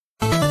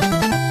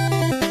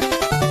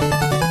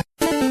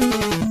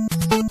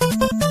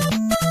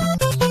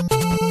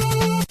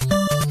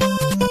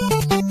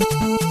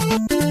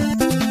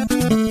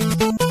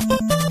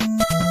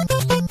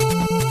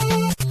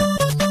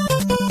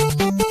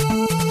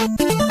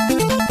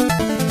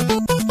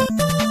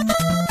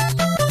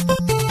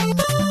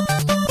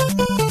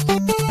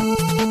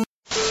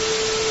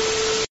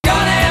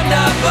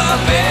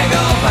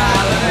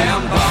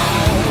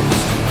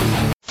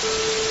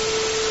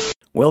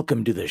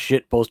Welcome to the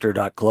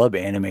Shitposter.club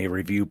anime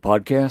review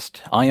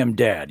podcast. I am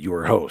Dad,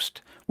 your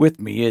host.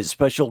 With me is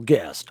special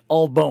guest,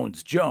 All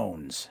Bones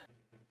Jones.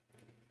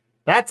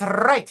 That's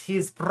right,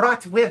 he's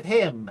brought with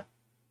him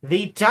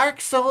the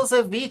Dark Souls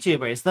of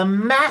VTubers, the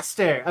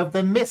master of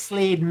the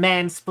mislead,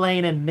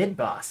 mansplain, and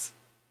mid-boss.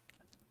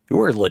 You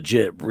are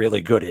legit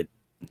really good at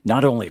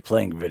not only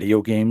playing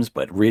video games,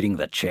 but reading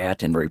the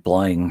chat and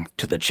replying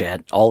to the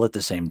chat all at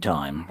the same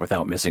time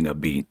without missing a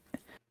beat.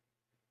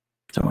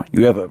 So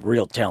you have a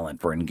real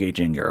talent for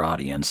engaging your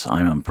audience.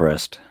 I'm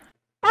impressed.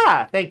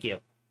 Ah, thank you.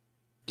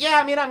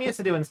 Yeah, I mean, I'm used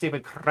to doing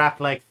stupid crap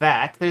like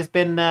that. There's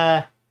been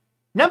a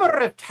number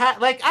of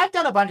I've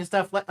done a bunch of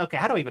stuff. Okay,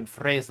 how do I even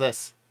phrase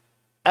this?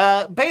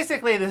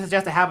 Basically, this is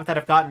just a habit that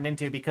I've gotten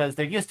into because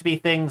there used to be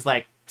things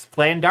like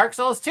playing Dark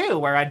Souls 2,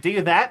 where I'd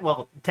do that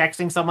while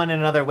texting someone in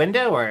another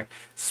window or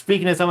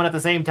speaking to someone at the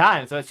same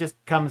time, so it just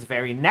comes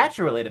very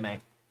naturally to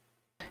me.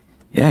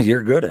 Yeah,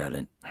 you're good at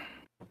it.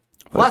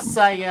 Plus,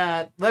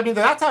 I mean,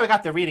 that's how I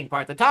got the reading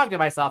part. The talking to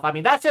myself, I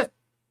mean, that's just,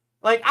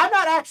 I'm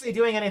not actually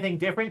doing anything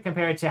different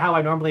compared to how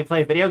I normally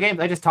play video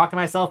games. I just talk to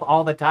myself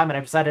all the time, and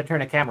I decided to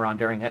turn a camera on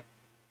during it.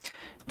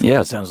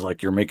 Yeah, it sounds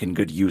like you're making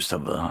good use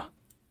of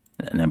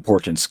an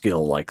important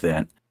skill like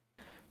that.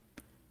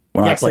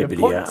 When I play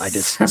video, I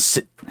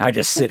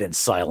just sit in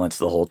silence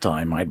the whole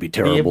time. I'd be a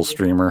terrible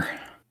streamer.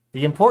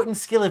 The important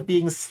skill of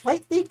being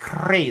slightly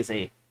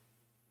crazy.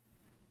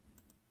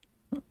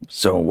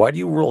 So why do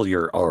you roll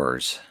your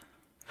R's?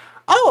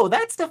 Oh,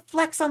 that's to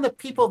flex on the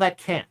people that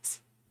can't.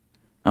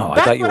 Oh,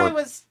 I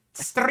was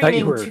streaming. I thought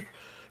you were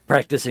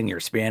practicing your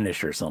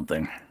Spanish or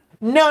something.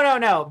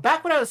 No.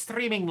 Back when I was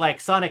streaming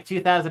Sonic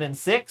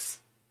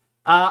 2006,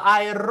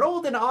 I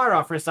rolled an R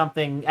off for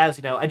something as,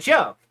 a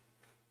joke.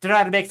 To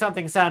try to make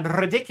something sound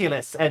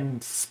ridiculous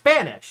and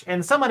Spanish.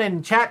 And someone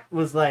in chat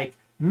was like,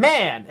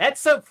 man,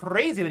 that's so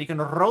crazy that you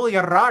can roll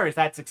your R's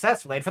that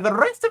successfully. And for the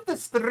rest of the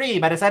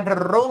stream, I decided to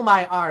roll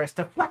my R's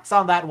to flex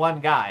on that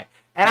one guy.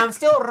 And I'm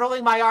still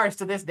rolling my R's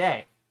to this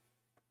day.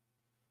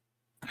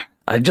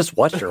 I just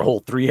watched your whole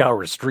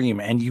 3-hour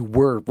stream, and you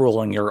were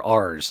rolling your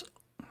R's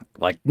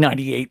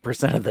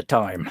 98% of the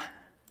time.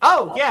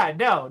 Oh, yeah,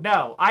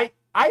 no. I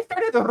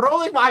started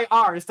rolling my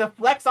R's to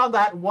flex on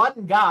that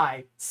one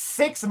guy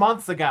 6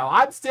 months ago.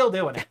 I'm still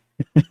doing it.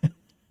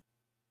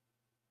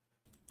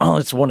 Well,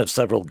 it's one of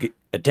several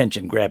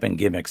attention-grabbing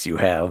gimmicks you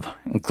have,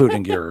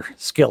 including your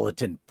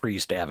skeleton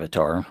priest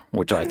avatar,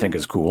 which I think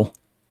is cool.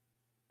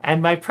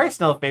 And my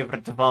personal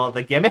favorite of all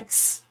the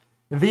gimmicks,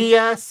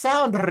 the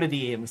sound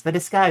redeems, the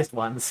disguised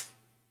ones.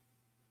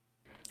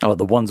 Oh,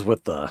 the ones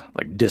with the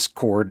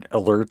Discord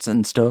alerts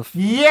and stuff?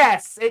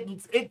 Yes!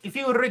 If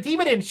you redeem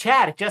it in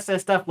chat, it just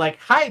says stuff like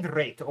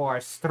hydrate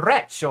or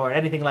stretch or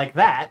anything like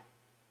that.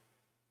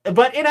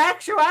 But in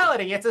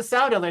actuality, it's a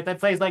sound alert that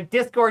plays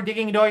Discord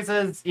digging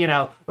noises,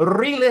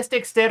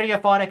 realistic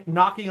stereophonic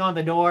knocking on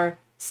the door,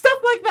 stuff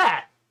like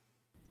that.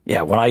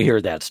 Yeah, when I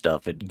hear that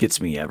stuff, it gets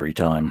me every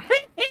time.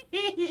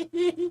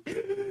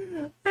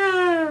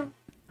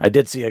 I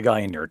did see a guy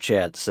in your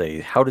chat say,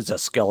 how does a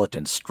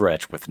skeleton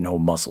stretch with no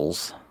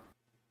muscles?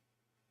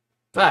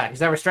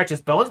 He's never stretched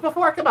his bones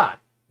before? Come on.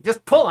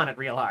 Just pull on it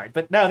real hard.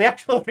 But no, the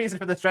actual reason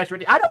for the stretch,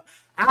 I don't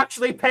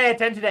actually pay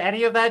attention to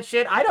any of that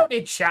shit. I don't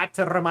need chat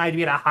to remind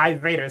me to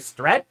hydrate or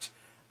stretch.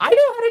 I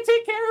know how to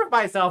take care of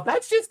myself.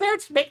 That's just there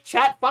to make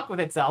chat fuck with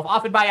itself,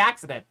 often by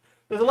accident.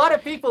 There's a lot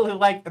of people who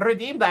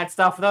redeem that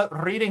stuff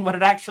without reading what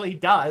it actually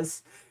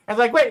does. And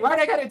wait, why did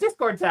I get a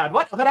Discord sound?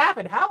 What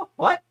happened? How?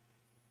 What?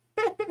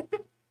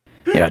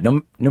 Yeah,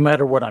 no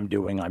matter what I'm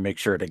doing, I make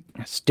sure to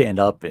stand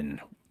up and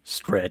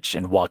stretch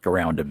and walk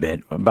around a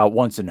bit, about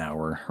once an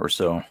hour or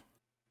so.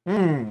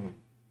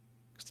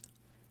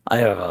 I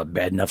have a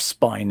bad enough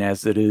spine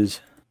as it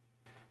is.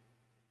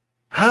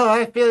 Oh,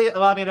 I feel you.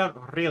 Well, I don't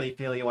really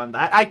feel you on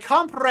that. I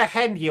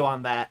comprehend you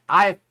on that.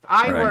 I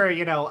right.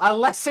 Were, a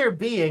lesser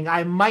being,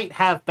 I might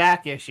have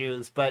back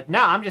issues, but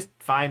no, I'm just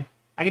fine.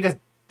 I can just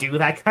do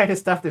that kind of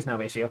stuff. There's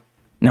no issue.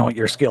 No,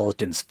 your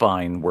skeleton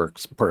spine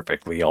works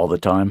perfectly all the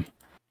time.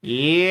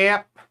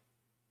 Yep.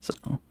 So,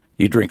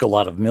 you drink a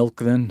lot of milk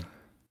then?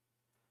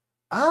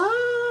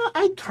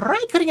 I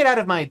tried cutting it out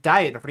of my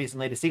diet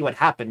recently to see what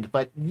happened,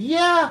 but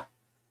yeah.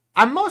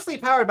 I'm mostly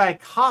powered by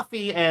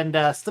coffee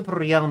and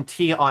slippery elm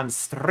tea on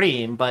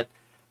stream, but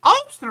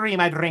off stream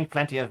I drink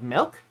plenty of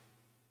milk.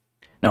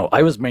 No,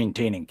 I was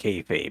maintaining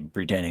kayfabe,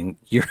 pretending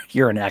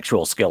you're an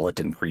actual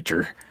skeleton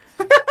creature.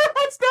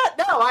 That's not.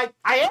 No,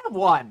 I am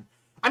one.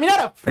 I mean,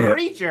 not a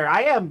preacher. Yeah.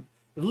 I am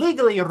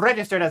legally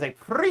registered as a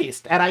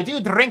priest, and I do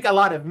drink a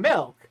lot of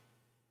milk.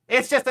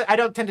 It's just that I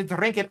don't tend to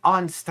drink it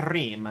on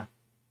stream.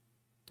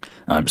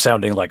 I'm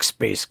sounding like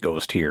Space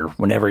Ghost here.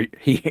 Whenever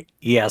he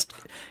asked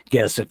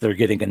guests if they're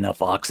getting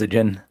enough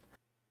oxygen.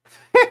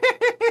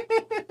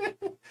 I've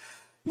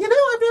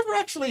never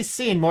actually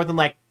seen more than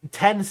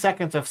 10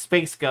 seconds of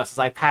Space Ghost as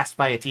I passed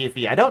by a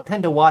TV. I don't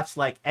tend to watch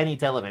any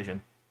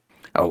television.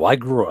 Oh, I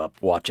grew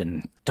up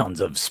watching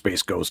tons of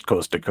Space Ghost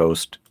Coast to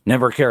Coast.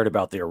 Never cared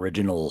about the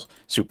original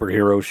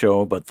superhero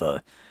show, but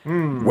the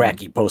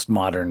wacky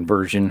postmodern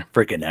version,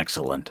 freaking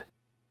excellent.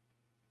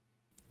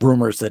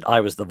 rumors that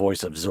I was the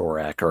voice of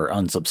Zorak are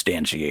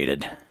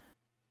unsubstantiated.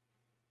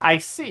 I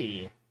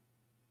see.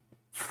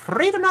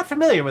 Afraid I'm not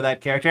familiar with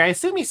that character. I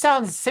assume he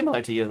sounds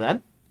similar to you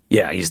then.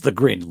 Yeah, he's the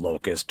green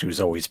locust who's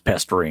always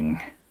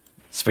pestering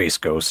Space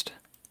Ghost.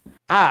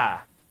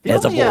 Ah. He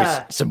has a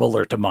voice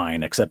similar to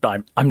mine, except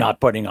I'm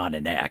not putting on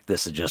an act.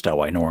 This is just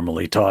how I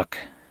normally talk.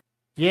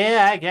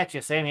 Yeah, I get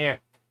you. Same here.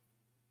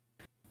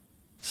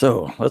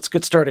 So, let's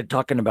get started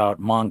talking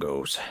about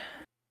mangos.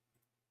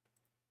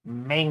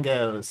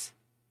 Mangoes.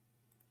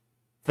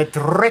 The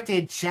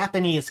dreaded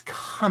Japanese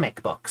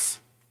comic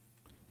books.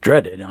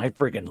 Dreaded, I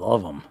freaking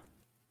love them.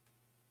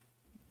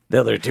 The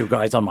other two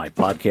guys on my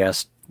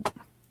podcast,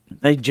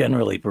 they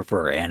generally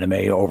prefer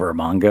anime over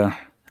manga.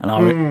 And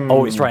I'm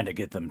always trying to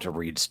get them to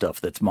read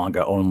stuff that's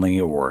manga only,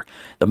 or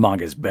the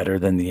manga's better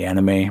than the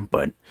anime,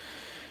 but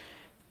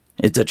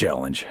it's a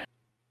challenge.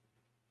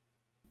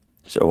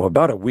 So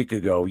about a week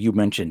ago, you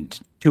mentioned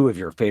two of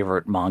your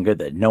favorite manga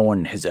that no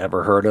one has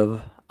ever heard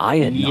of. I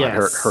had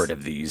not heard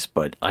of these,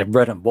 but I've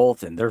read them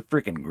both, and they're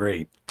freaking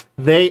great.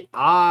 They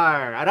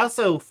are. I'd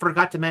also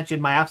forgot to mention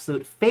my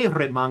absolute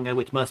favorite manga,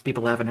 which most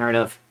people haven't heard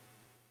of.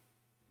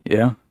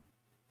 Yeah?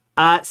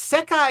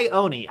 Sekai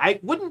Oni. I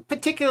wouldn't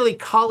particularly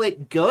call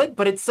it good,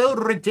 but it's so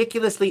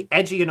ridiculously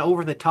edgy and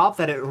over the top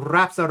that it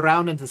wraps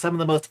around into some of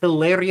the most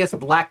hilarious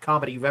black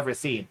comedy you've ever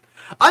seen.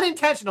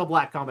 Unintentional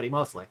black comedy,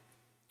 mostly.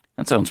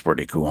 That sounds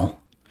pretty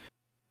cool.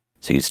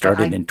 So you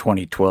started in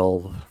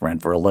 2012, ran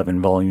for 11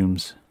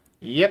 volumes.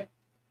 Yep.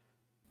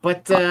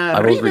 But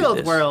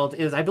Rebuild World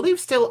is, I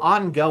believe, still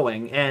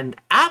ongoing and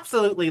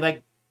absolutely,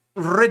 like,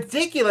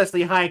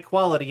 ridiculously high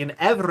quality in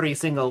every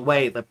single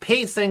way. The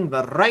pacing,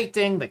 the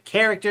writing, the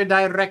character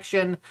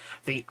direction,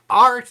 the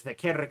art, the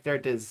character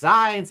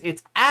designs.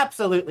 It's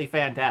absolutely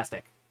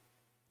fantastic.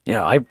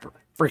 Yeah, I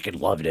freaking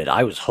loved it.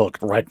 I was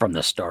hooked right from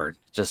the start.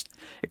 Just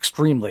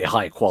extremely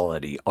high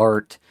quality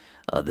art.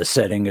 The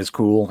setting is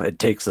cool. It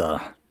takes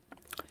the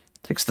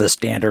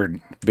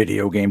standard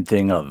video game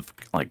thing of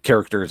like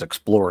characters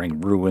exploring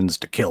ruins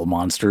to kill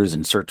monsters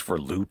and search for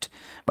loot,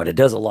 but it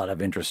does a lot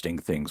of interesting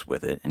things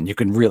with it, and you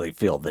can really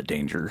feel the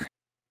danger.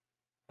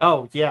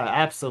 Oh, yeah,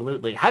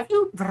 absolutely. Have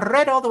you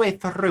read all the way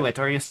through it,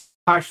 or are you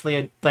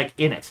partially, like,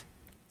 in it?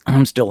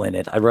 I'm still in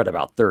it. I read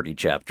about 30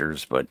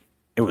 chapters, but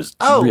it was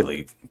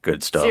really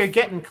good stuff. So you're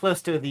getting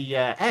close to the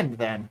end,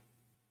 then?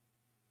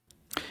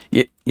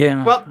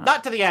 Yeah. Well,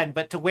 not to the end,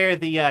 but to where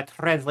the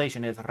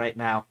translation is right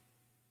now.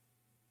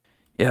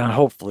 Yeah,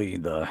 hopefully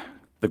the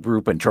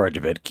group in charge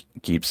of it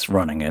keeps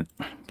running it.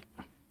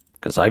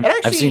 Because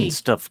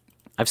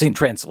I've seen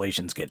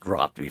translations get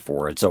dropped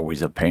before. It's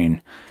always a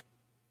pain.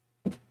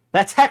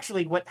 That's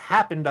actually what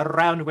happened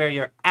around where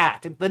you're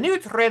at. The new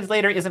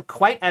translator isn't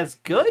quite as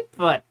good,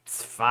 but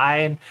it's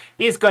fine.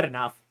 He's good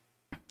enough.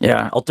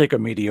 Yeah, I'll take a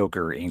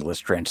mediocre English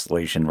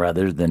translation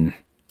rather than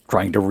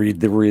trying to read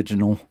the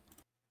original.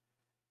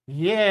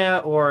 Yeah,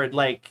 or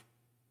like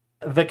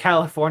the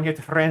California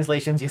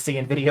translations you see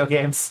in video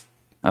games.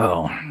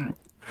 Oh,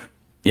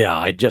 yeah,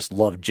 I just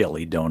love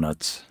jelly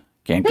donuts.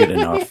 Can't get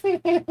enough.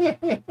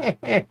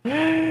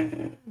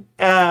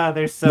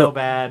 They're so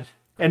bad.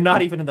 And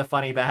not even in the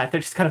funny bad.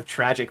 They're just kind of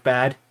tragic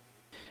bad.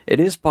 It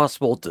is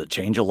possible to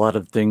change a lot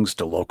of things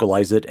to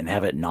localize it and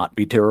have it not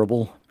be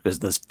terrible, because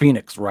the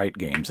Phoenix Wright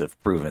games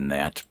have proven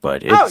that,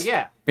 but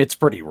it's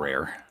pretty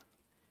rare.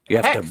 You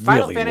have to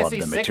really love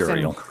the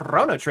material. And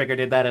Chrono Trigger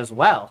did that as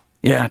well.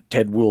 Yeah,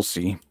 Ted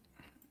Woolsey.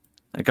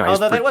 That guy's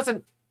Although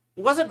that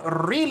wasn't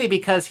really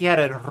because he had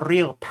a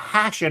real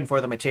passion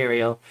for the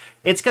material.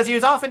 It's because he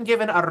was often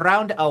given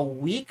around a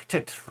week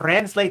to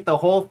translate the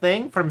whole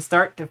thing from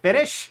start to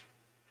finish.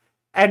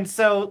 And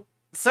so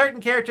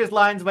certain characters'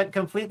 lines went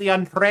completely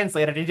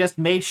untranslated. He just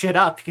made shit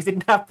up because he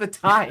didn't have the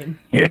time.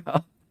 Yeah.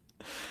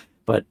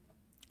 But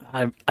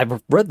I've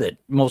read that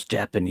most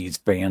Japanese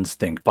fans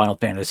think Final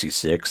Fantasy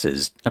VI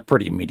is a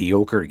pretty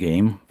mediocre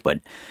game, but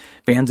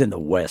fans in the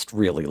West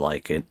really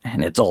like it,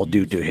 and it's all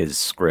due to his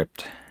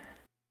script.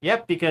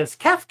 Yep, because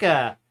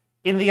Kafka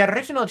in the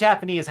original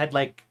Japanese had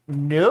like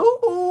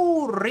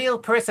no real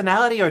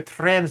personality or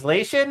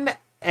translation,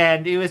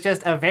 and he was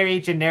just a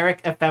very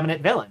generic, effeminate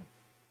villain.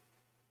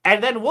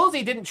 And then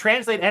Woolsey didn't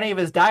translate any of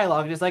his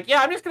dialogue. Just like,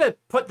 yeah, I'm just gonna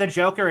put the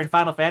Joker in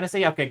Final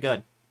Fantasy. Okay,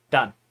 good,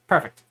 done,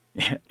 perfect.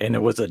 Yeah, and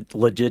it was a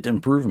legit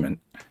improvement.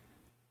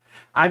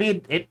 I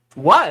mean, it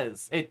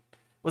was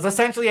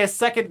essentially a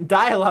second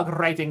dialogue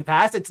writing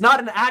pass. It's not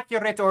an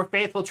accurate or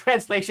faithful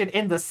translation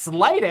in the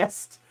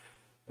slightest.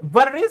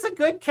 But it is a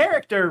good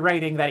character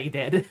writing that he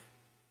did.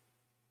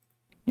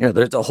 Yeah,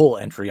 there's a whole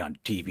entry on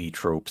TV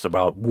tropes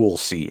about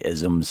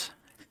Woolsey-isms,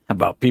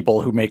 about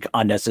people who make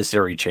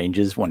unnecessary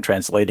changes when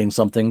translating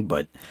something,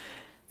 but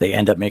they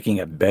end up making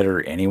it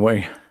better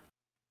anyway.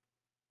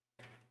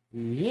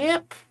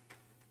 Yep.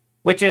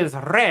 Which is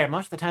rare.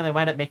 Most of the time they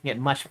wind up making it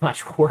much,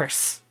 much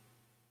worse.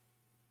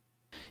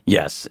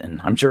 Yes,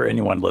 and I'm sure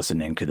anyone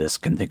listening to this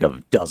can think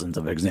of dozens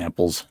of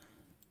examples.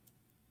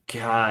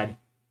 God.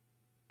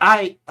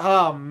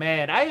 Oh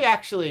man,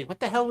 what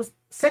the hell was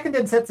Second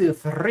Densetsu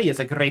 3 is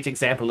a great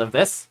example of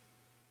this.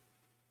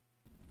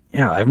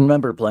 Yeah, I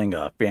remember playing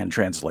a fan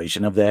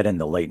translation of that in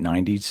the late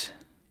 90s.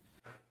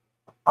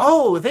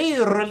 Oh, they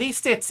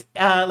released it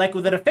like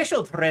with an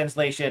official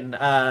translation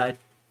back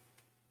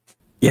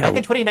Yeah, in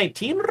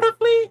 2019,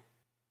 roughly.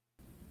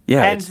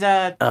 yeah, And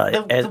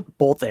it's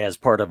both as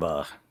part of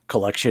a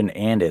collection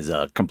and as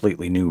a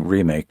completely new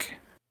remake.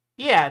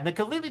 yeah, the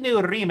completely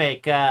new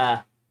remake.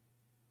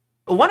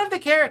 One of the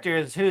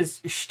characters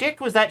whose shtick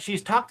was that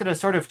she's talked in a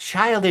sort of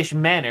childish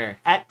manner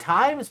at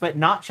times, but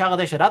not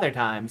childish at other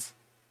times.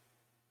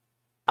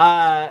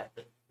 Uh,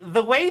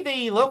 the way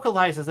the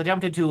localizers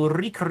attempted to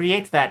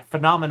recreate that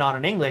phenomenon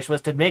in English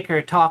was to make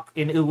her talk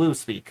in uwu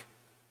speak.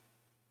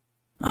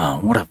 Oh,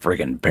 what a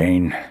friggin'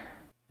 pain.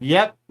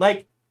 Yep,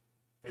 like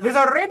there's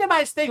a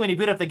randomized thing when you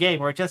boot up the game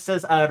where it just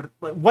says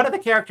one of the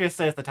characters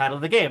says the title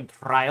of the game,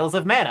 Trials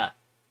of Mana.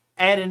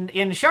 And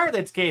in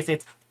Charlotte's case,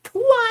 it's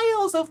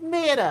Trials of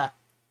Mana.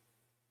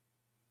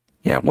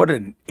 Yeah, what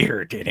an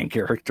irritating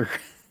character.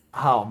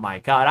 Oh my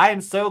god, I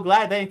am so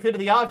glad they included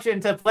the option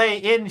to play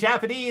in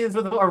Japanese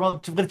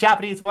with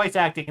Japanese voice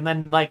acting, and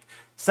then like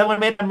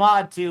someone made a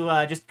mod to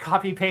just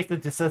copy paste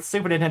the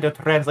Super Nintendo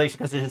translation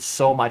because it is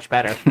so much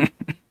better.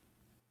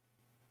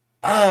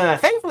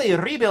 Thankfully,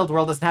 Rebuild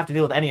World doesn't have to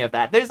deal with any of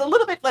that. There's a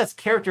little bit less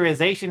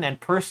characterization and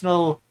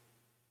personal.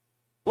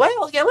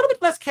 Well, yeah, a little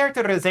bit less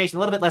characterization, a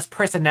little bit less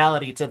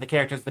personality to the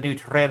characters of the new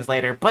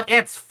translator, but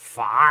it's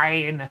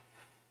fine.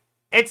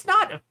 It's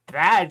not a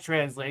bad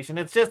translation.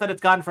 It's just that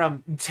it's gone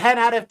from 10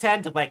 out of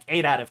 10 to like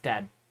 8 out of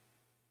 10.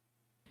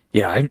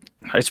 Yeah,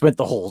 I spent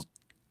the whole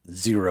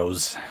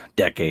Zero's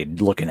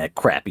decade looking at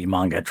crappy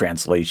manga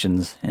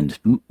translations, and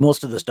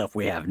most of the stuff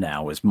we have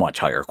now is much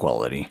higher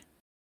quality.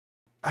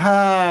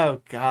 Oh,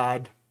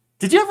 God.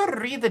 Did you ever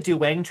read the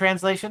Dueng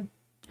translation?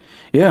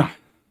 Yeah,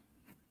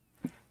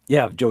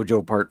 yeah,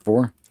 JoJo Part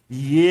 4.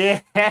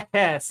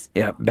 Yes.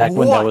 Yeah, back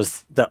when that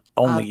was the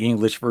only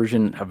English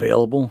version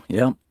available.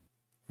 Yeah.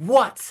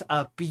 What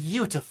a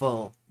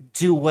beautiful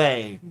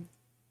Dueng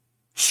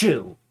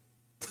chew.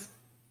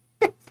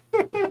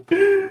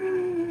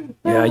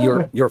 Yeah,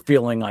 you're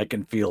feeling I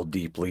can feel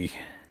deeply,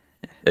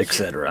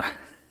 etc.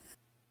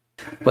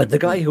 But the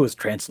guy who was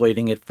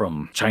translating it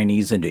from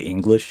Chinese into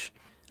English,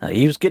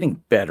 he was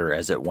getting better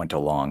as it went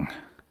along.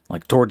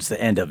 Like towards the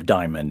end of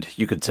Diamond,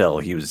 you could tell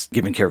he was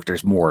giving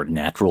characters more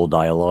natural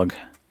dialogue.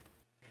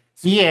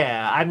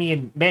 Yeah, I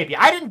mean, maybe.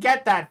 I didn't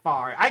get that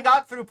far. I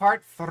got through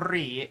part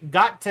 3,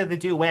 got to the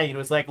Dueng, and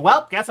was like,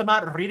 well, guess I'm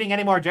not reading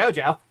any more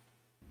JoJo.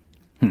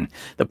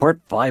 The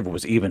part 5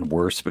 was even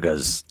worse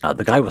because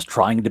the guy was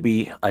trying to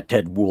be a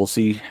Ted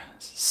Woolsey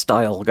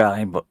style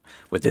guy, but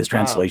with his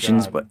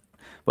translations,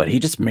 but he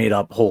just made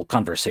up whole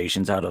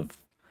conversations out of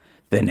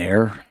thin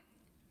air.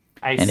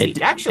 I see.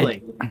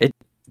 Actually, it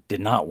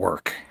did not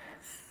work.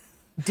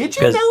 Did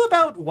you know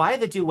about why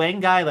the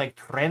Dueng guy like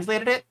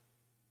translated it?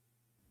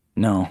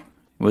 No.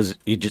 Was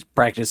he just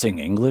practicing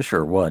English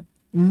or what?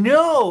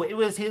 No, it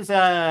was his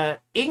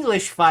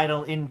English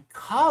final in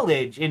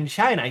college in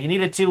China. He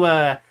needed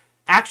to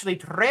actually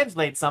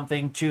translate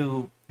something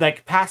to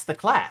like pass the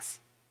class.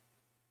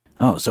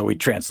 Oh, so he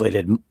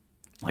translated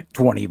like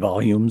 20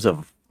 volumes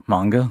of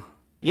manga?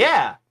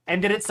 Yeah,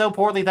 and did it so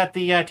poorly that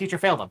the teacher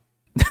failed him.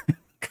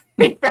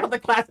 He failed the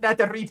class and had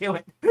to redo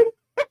it.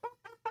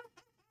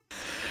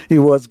 He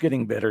was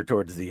getting better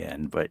towards the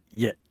end, but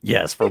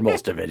yes, for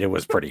most of it, it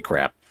was pretty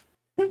crap.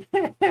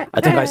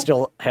 I think I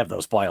still have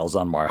those files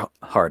on my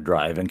hard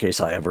drive in case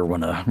I ever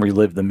want to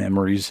relive the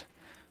memories.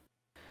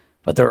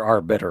 But there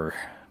are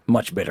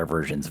much better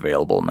versions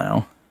available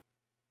now.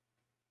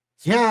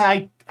 Yeah,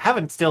 I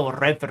haven't still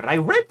read through it. I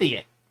read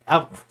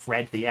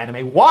the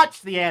anime,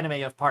 watched the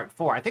anime of part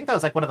 4. I think that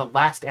was like one of the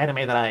last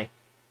anime that I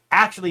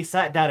actually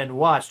sat down and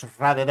watched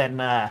rather than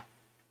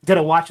did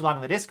a watch along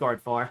on the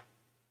Discord for.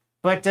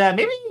 But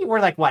maybe we're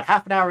like, what,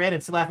 half an hour in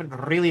and still haven't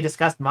really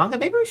discussed manga?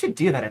 Maybe we should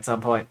do that at some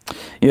point.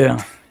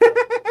 Yeah.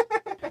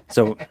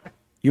 So,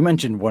 you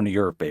mentioned one of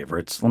your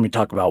favorites. Let me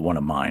talk about one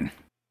of mine.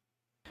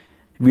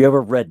 Have you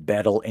ever read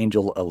Battle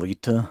Angel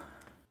Alita?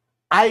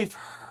 I've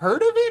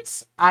heard of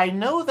it. I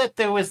know that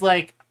there was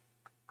like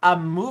a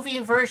movie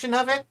version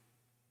of it.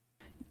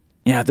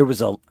 Yeah, there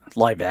was a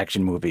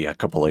live-action movie a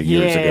couple of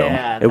years ago.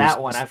 Yeah,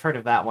 that one. I've heard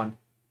of that one.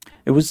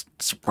 It was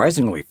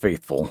surprisingly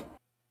faithful.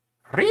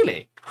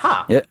 Really?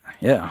 Huh.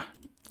 Yeah.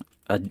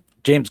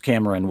 James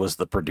Cameron was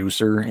the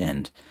producer,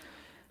 and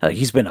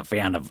he's been a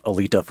fan of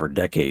Alita for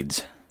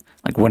decades.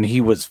 Like when he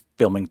was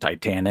filming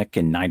Titanic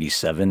in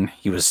 '97,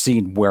 he was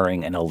seen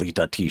wearing an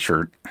Alita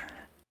t-shirt.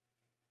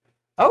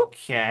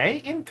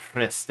 Okay,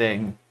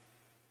 interesting.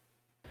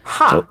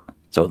 Huh.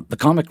 So the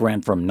comic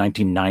ran from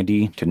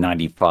 1990 to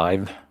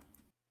 95.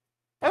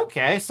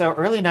 Okay, so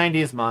early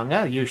 90s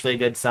manga, usually a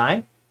good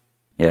sign.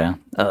 Yeah.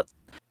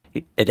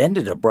 It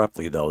ended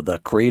abruptly, though. The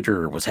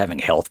creator was having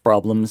health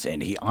problems,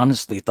 and he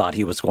honestly thought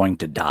he was going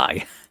to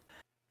die.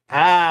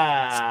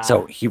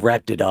 So he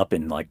wrapped it up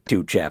in like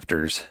 2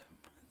 chapters.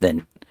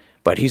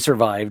 But he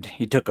survived.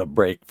 He took a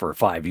break for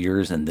 5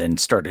 years and then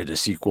started a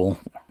sequel.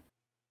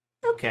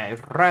 Okay,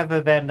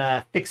 rather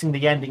than fixing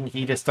the ending,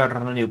 he just started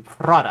on a new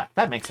product.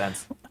 That makes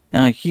sense.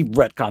 He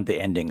retconned the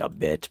ending a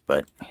bit,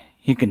 but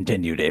he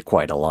continued it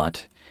quite a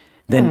lot.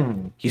 Then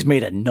Hmm. he's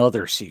made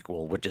another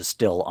sequel, which is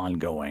still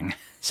ongoing.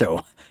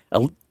 So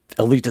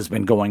Elite has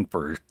been going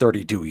for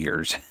 32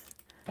 years.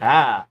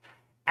 Ah,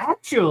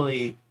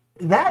 actually,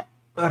 that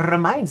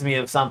reminds me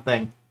of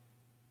something.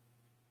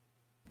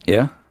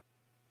 Yeah?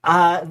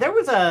 There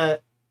was a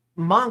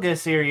manga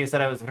series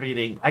that I was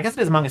reading. I guess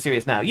it is a manga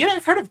series now. You know,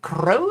 I've heard of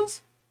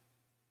Crows?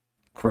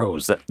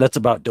 Crows. That's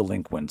about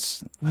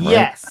delinquents, right?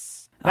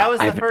 Yes, that was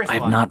the first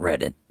I've one. not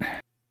read it.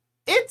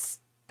 It's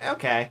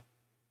okay.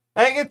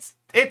 I think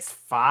it's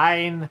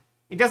fine.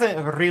 It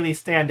doesn't really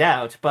stand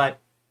out, but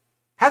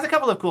has a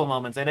couple of cool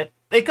moments in it.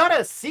 They got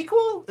a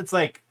sequel. It's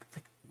like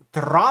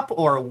Drop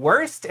or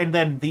Worst, and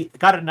then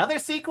got another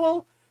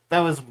sequel that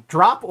was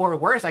Drop or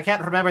Worst. I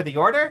can't remember the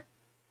order.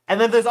 And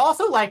then there's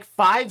also like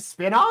 5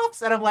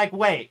 spin-offs, and I'm like,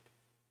 wait.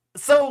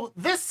 So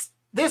this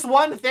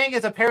one thing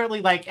is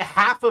apparently like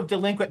half of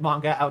delinquent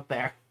manga out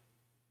there.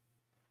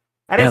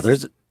 And Yeah,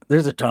 it's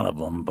there's a ton of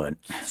them, but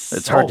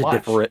it's so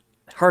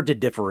hard to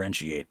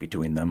differentiate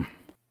between them.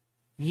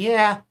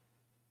 Yeah.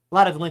 A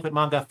lot of delinquent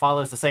manga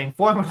follows the same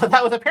formula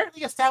that was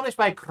apparently established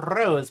by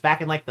Crows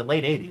back in like the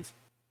late 80s.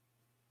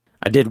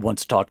 I did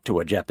once talk to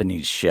a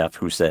Japanese chef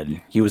who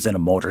said he was in a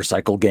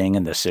motorcycle gang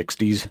in the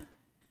 60s.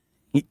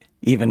 He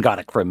even got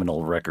a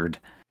criminal record.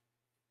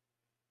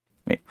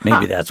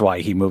 Maybe that's why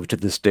he moved to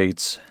the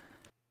States.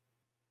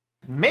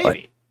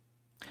 Maybe.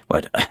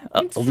 But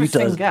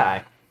Interesting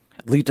guy.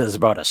 Alita is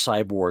about a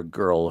cyborg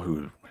girl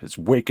who is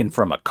wakened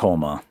from a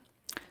coma.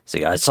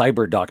 See, a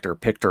cyber doctor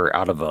picked her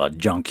out of a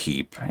junk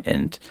heap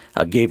and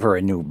gave her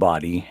a new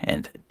body.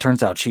 And it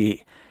turns out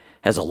she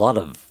has a lot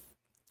of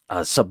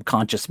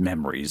subconscious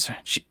memories.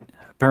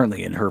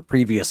 Apparently, in her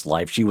previous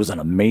life, she was an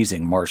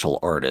amazing martial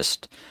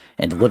artist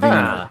and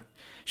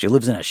she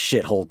lives in a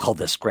shithole called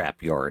the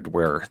Scrapyard,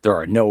 where there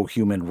are no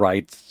human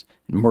rights,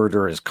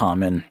 murder is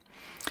common,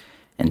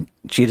 and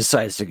she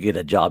decides to get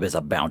a job as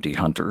a bounty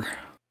hunter.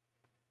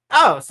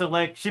 Oh, so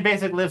like she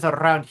basically lives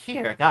around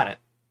here. Got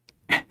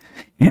it.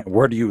 Yeah,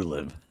 where do you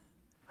live?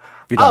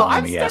 If you don't mind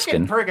I'm me stuck asking.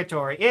 in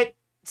purgatory. It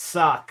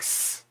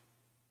sucks.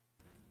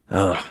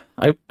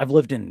 I've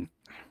lived in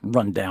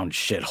rundown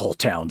shithole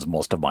towns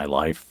most of my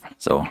life,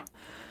 so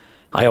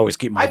I always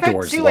keep my I've had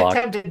doors 2 locked.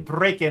 attempted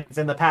break-ins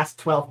in the past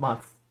 12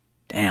 months.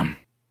 Damn.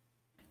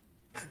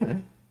 Yeah,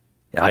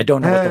 I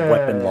don't know what the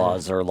weapon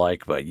laws are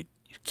like, but you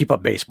keep a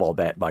baseball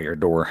bat by your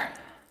door.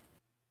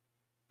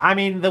 I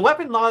mean, the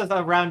weapon laws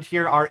around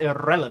here are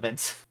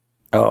irrelevant.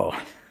 Oh,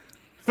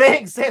 They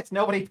exist.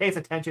 Nobody pays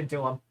attention to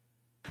them.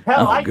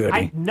 Hell, Oh, I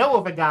goody. know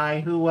of a guy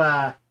who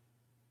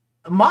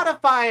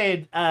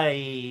modified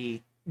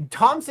a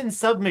Thompson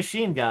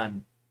submachine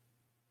gun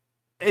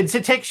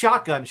to take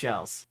shotgun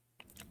shells.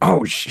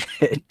 oh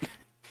shit.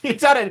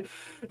 He's got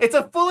it's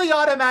a fully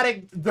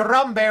automatic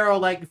drum barrel,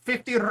 like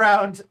 50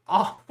 round,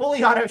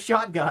 fully auto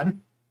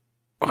shotgun.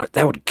 Oh,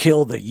 that would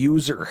kill the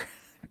user.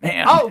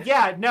 Man. Oh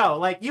yeah, no,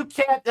 like you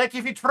can't, like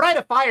if you try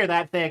to fire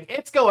that thing,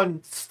 it's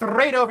going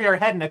straight over your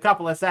head in a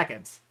couple of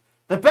seconds.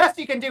 The best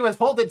you can do is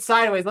hold it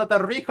sideways, let the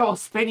recoil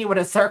spin you in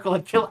a circle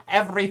and kill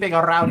everything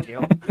around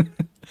you.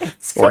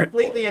 It's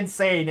completely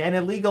insane and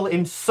illegal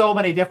in so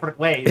many different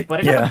ways,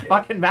 but it doesn't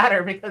fucking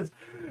matter because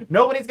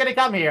nobody's gonna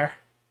come here.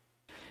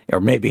 Or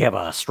maybe have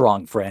a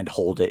strong friend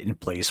hold it in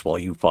place while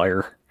you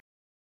fire.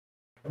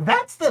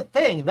 That's the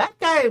thing. That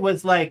guy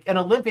was like an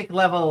Olympic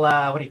level,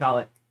 what do you call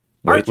it?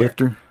 Archer.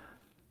 Weightlifter?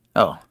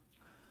 Oh.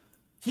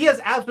 He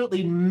has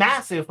absolutely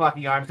massive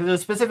fucking arms because it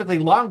was specifically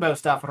longbow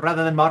stuff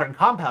rather than modern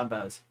compound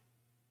bows.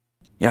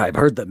 Yeah, I've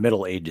heard that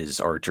Middle Ages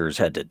archers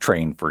had to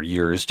train for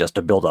years just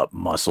to build up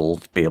muscle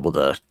to be able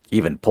to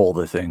even pull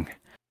the thing.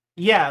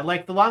 Yeah,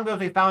 like the longbows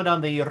we found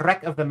on the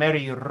wreck of the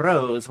Mary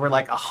Rose were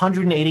like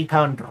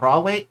 180-pound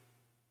draw weight.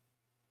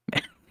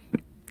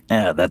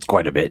 Yeah, that's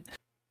quite a bit.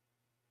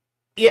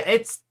 Yeah,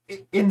 it's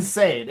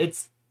insane.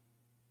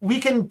 We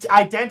can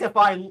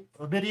identify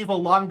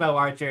medieval longbow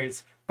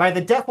archers by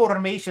the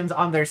deformations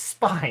on their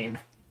spine.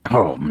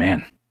 Oh,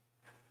 man.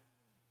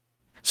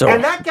 So,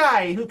 And that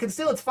guy who can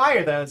still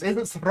fire those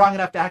isn't strong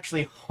enough to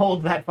actually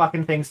hold that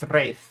fucking thing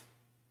straight.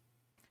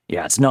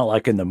 yeah, it's not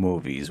like in the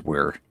movies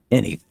where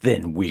any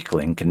thin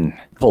weakling can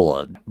pull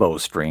a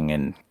bowstring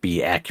and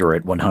be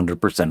accurate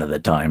 100% of the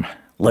time.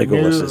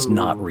 Legolas is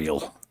not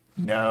real.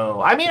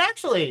 No. I mean,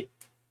 actually,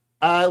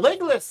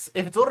 Legolas,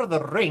 if it's Lord of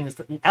the Rings,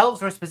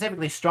 elves are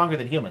specifically stronger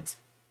than humans.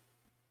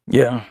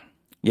 Yeah.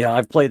 Yeah,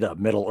 I've played a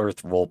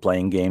Middle-earth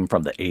role-playing game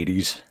from the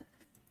 80s.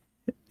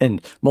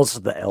 And most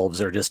of the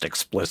elves are just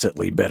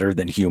explicitly better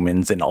than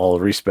humans in all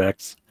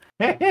respects.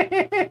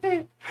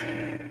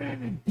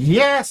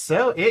 Yeah,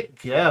 so it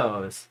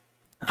goes.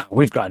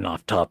 We've gotten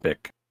off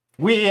topic.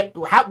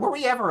 Were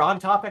we ever on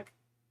topic?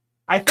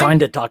 Trying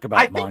to talk about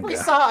I think manga. we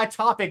saw a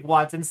topic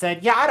once and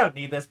said, yeah, I don't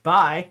need this,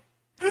 bye.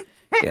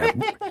 Yeah.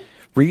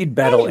 Read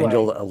Battle Anyway.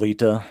 Angel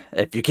Alita.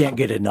 If you can't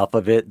get enough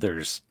of it,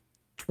 there's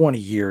 20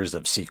 years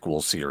of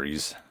sequel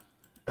series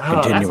Oh,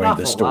 that's an continuing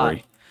awful the story.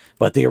 lot.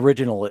 But the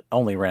original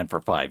only ran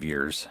for 5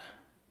 years,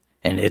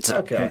 and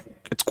Okay.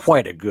 it's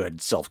quite a good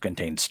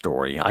self-contained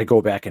story. I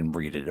go back and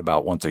read it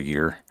about once a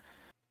year.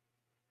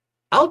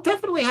 I'll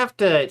definitely have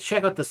to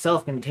check out the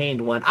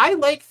self-contained one. I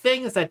like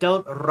things that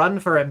don't run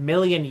for a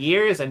million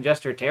years and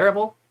just are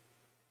terrible.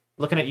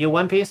 Looking at you,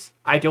 One Piece.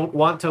 I don't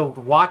want to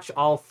watch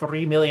all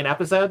 3 million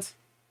episodes.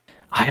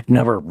 I've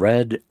never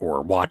read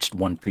or watched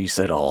One Piece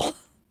at all.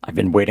 I've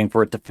been waiting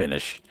for it to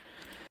finish,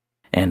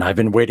 and I've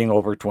been waiting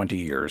over 20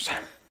 years.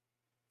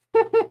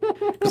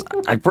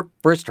 I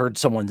first heard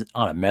someone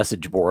on a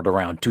message board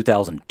around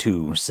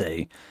 2002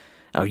 say,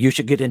 "Oh, you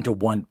should get into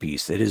One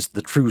Piece. It is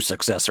the true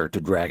successor to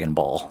Dragon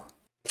Ball."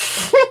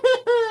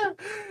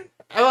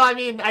 Well, I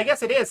mean, I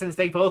guess it is since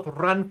they both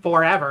run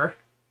forever.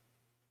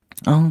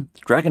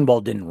 Dragon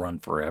Ball didn't run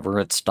forever.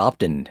 It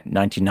stopped in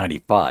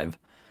 1995.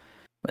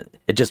 But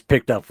it just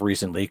picked up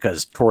recently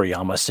because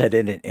Toriyama said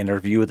in an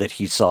interview that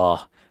he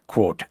saw,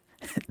 quote,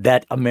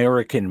 that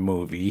American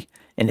movie,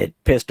 and it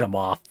pissed him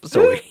off.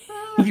 So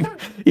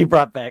he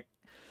brought back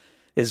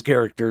his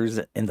characters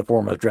in the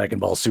form of Dragon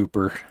Ball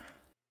Super.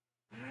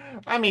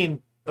 I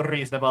mean,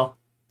 reasonable.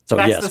 So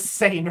That's yes, the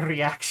sane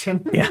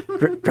reaction. yeah,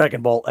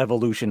 Dragon Ball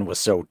Evolution was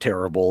so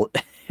terrible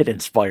it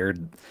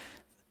inspired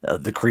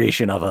the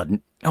creation of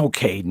an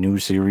okay new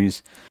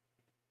series.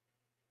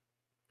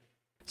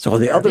 So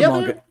the other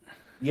manga,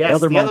 yes, the the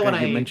other manga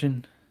one you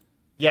mentioned,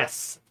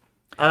 yes,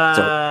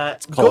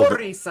 it's called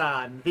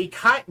Gori-san,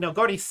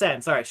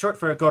 Gori-sen, sorry, short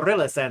for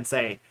Gorilla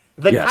Sensei,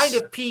 the Yes. kind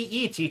of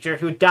PE teacher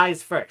who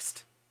dies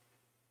first.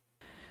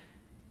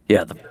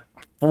 yeah, the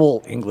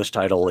full English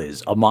title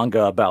is a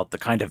manga about the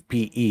kind of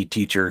PE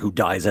teacher who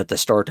dies at the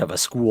start of a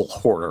school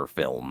horror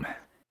film.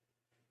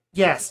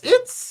 Yes,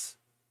 it's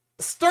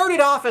started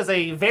off as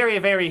a very,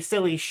 very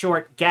silly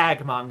short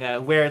gag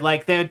manga where,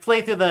 like, they would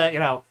play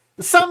through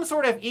some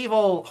sort of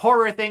evil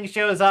horror thing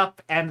shows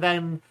up, and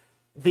then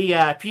the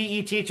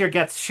PE teacher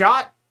gets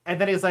shot,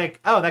 and then he's like,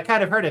 oh, that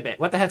kind of hurt a bit.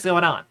 What the heck's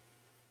going on?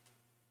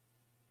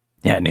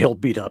 Yeah, and he'll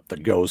beat up the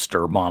ghost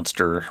or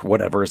monster,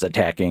 whatever is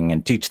attacking,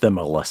 and teach them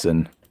a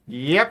lesson.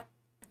 Yep.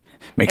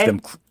 Make them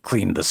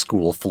clean the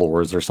school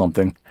floors or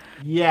something.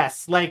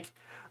 Yes, like,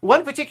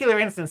 one particular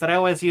instance that I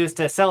always use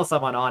to sell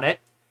someone on it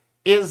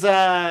is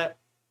a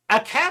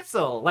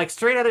capsule, like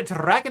straight out of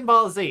Dragon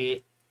Ball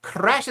Z,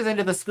 crashes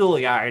into the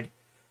schoolyard,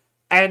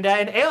 and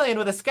an alien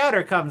with a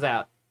scouter comes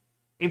out.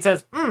 He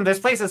says, this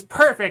place is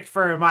perfect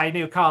for my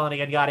new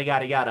colony, and yada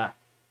yada yada.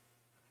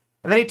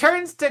 And then he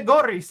turns to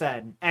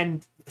Gori-sen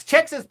and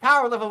checks his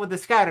power level with the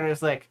scouter and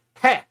is like,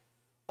 heh,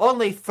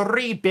 only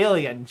 3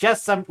 billion,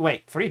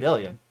 3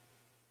 billion?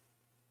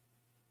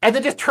 And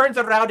then just turns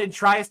around and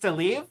tries to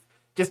leave.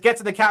 Just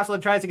gets in the capsule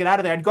and tries to get out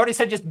of there. And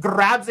Gori-sen just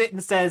grabs it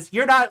and says,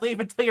 you're not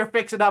leaving until you're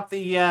fixing up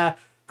the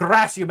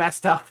grass you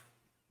messed up.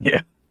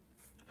 Yeah.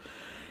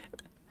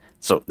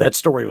 So that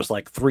story was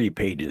like 3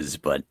 pages,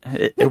 but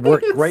it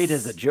worked great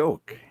as a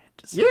joke.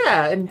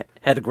 Yeah, and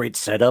had a great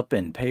setup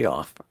and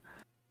payoff.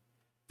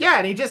 Yeah,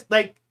 and he just,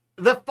 like,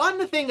 the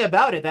fun thing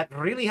about it that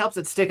really helps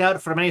it stick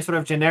out from any sort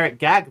of generic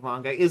gag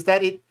manga is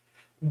that it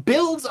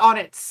builds on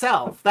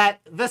itself. That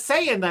the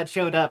Saiyan that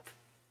showed up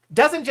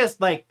doesn't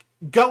just, like,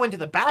 go into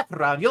the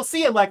background. You'll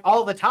see him, like,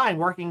 all the time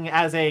working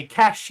as a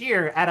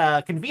cashier at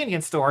a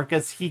convenience store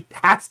because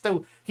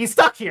he's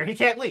stuck here. He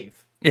can't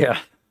leave. Yeah.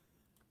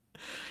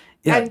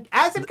 Yeah. And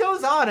as it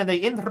goes on and they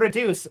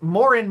introduce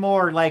more and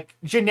more, like,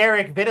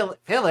 generic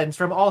villains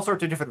from all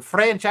sorts of different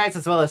franchises,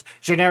 as well as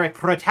generic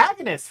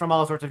protagonists from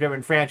all sorts of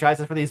different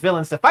franchises for these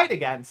villains to fight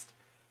against,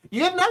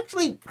 you get an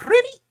actually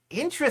pretty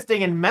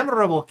interesting and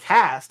memorable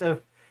cast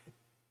of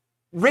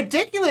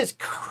ridiculous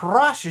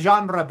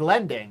cross-genre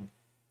blending.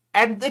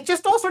 And it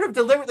just all sort of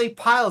deliberately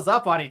piles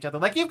up on each other.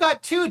 Like, you've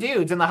got 2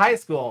 dudes in the high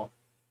school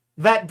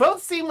that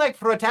both seem like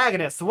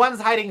protagonists. One's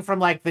hiding from,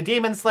 like, the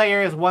Demon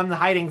Slayers, one's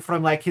hiding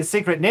from, like, his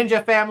secret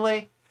ninja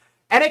family.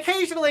 And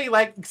occasionally,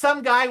 like,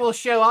 some guy will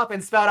show up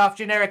and spout off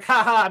generic,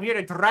 haha, I'm here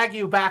to drag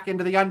you back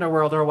into the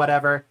underworld or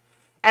whatever.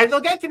 And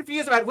they'll get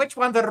confused about which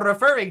one they're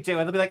referring to,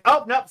 and they'll be like,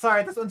 oh, nope,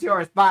 sorry, this one's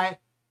yours, bye.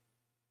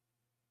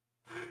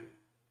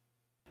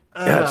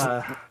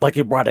 Yeah, it's like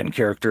he brought in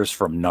characters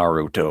from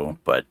Naruto,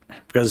 but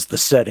because the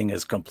setting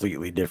is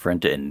completely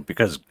different and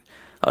because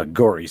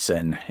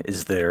Gori-sen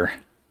is there,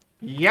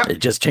 Yep. it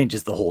just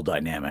changes the whole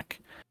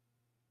dynamic.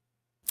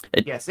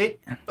 It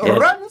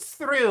runs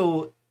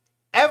through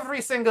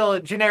every single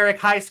generic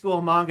high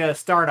school manga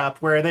startup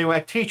where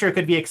a teacher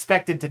could be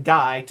expected to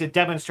die to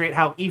demonstrate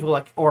how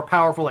evil or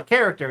powerful a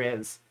character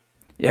is.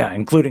 Yeah,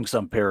 including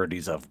some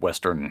parodies of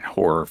Western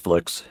horror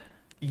flicks.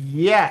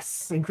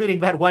 Yes, including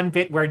that one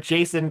bit where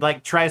Jason,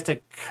 like, tries to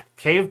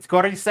cave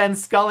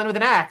Gori-sen's skull in with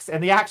an axe,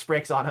 and the axe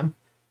breaks on him.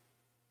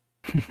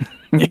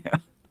 Yeah.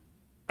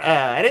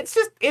 And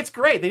it's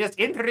great. They just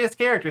introduce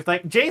characters.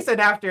 Like, Jason,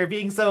 after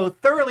being so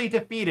thoroughly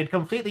defeated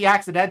completely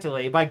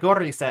accidentally by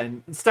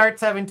Gori-sen, starts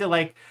having to,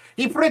 like,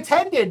 he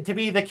pretended to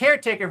be the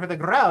caretaker for the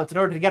grounds in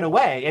order to get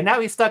away, and now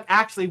he's stuck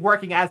actually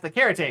working as the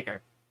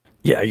caretaker.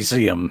 Yeah, you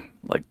see him,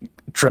 like,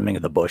 trimming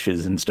the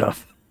bushes and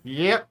stuff.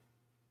 Yep.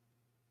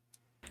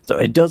 So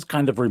it does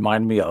kind of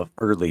remind me of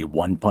early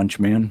One Punch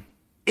Man.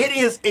 It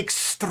is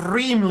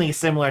extremely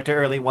similar to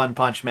early One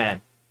Punch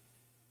Man.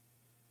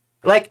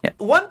 Like, Yeah.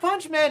 One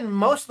Punch Man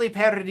mostly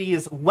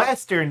parodies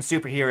Western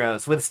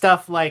superheroes with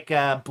stuff like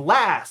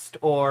Blast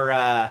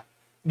or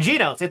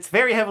Genos. It's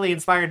very heavily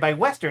inspired by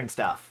Western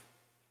stuff.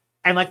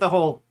 And like the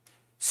whole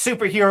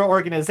superhero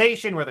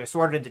organization where they're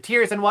sorted into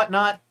tiers and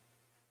whatnot.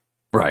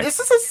 Right. This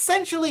is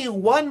essentially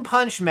One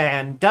Punch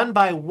Man done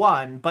by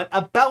one, but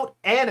about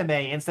anime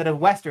instead of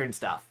Western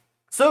stuff.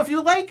 So if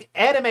you like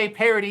anime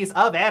parodies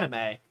of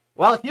anime,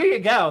 well, here you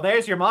go.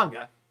 There's your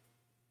manga.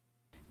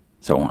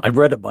 So I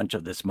read a bunch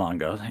of this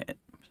manga.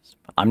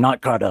 I'm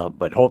not caught up,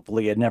 but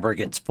hopefully it never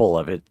gets full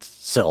of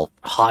itself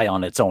high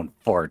on its own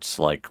farts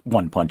like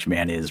One Punch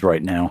Man is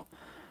right now.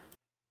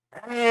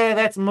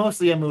 That's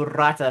mostly a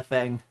Murata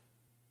thing.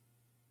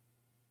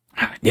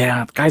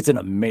 Yeah, the guy's an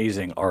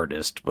amazing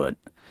artist, but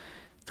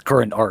the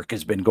current arc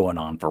has been going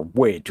on for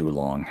way too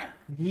long.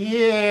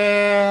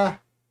 Yeah.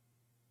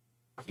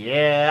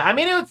 Yeah, I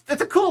mean,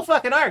 it's a cool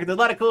fucking arc. There's a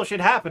lot of cool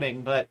shit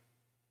happening, but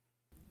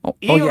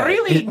he yeah,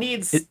 really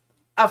needs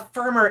a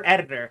firmer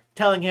editor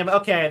telling him,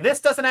 okay,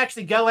 this doesn't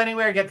actually go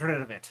anywhere, get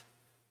rid of it.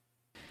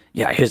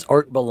 Yeah, his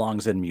art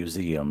belongs in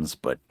museums,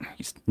 but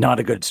he's not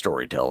a good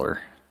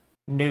storyteller.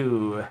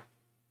 No.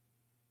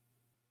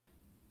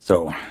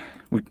 So,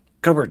 we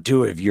covered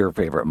two of your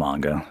favorite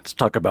manga. Let's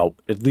talk about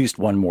at least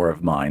one more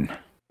of mine.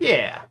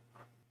 Yeah.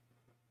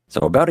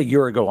 So, about a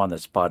year ago on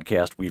this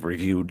podcast, we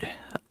reviewed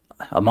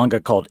a manga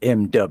called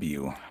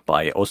MW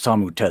by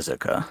Osamu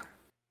Tezuka.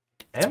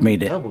 It's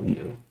made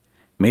in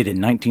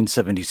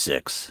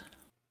 1976.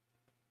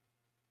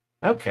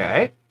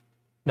 Okay.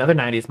 Another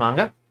 90s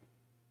manga.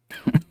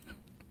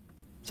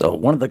 So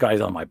one of the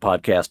guys on my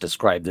podcast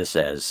described this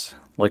as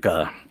like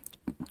a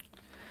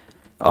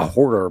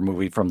horror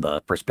movie from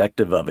the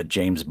perspective of a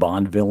James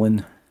Bond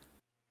villain.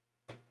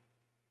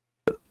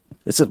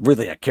 This is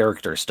really a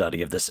character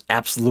study of this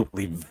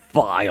absolutely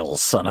vile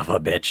son of a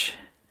bitch.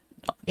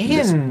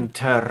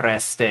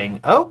 Interesting.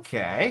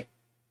 Okay.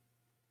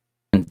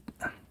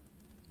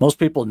 Most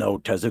people know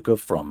Tezuka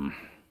from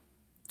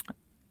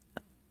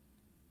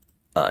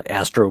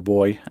Astro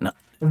Boy.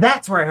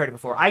 That's where I heard it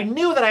before. I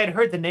knew that I had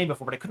heard the name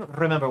before, but I couldn't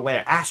remember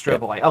where. Astro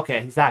Boy.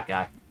 Okay, he's that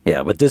guy.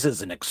 Yeah, but this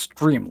is an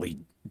extremely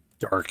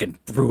dark and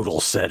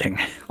brutal setting.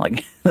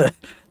 Like,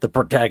 the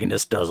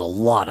protagonist does a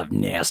lot of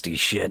nasty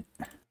shit.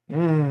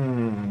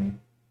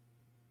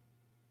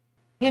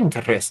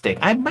 Interesting.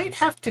 I might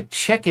have to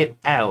check it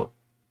out.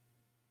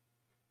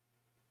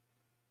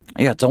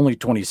 Yeah, it's only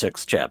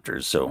 26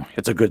 chapters, so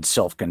it's a good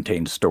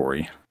self-contained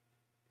story.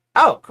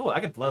 Oh, cool.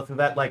 I could blow through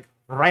that, like,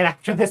 right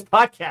after this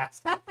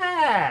podcast.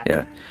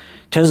 Yeah.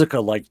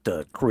 Tezuka liked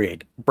to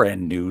create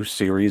brand new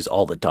series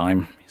all the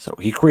time, so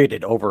he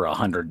created over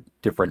 100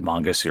 different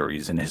manga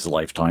series in his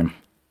lifetime.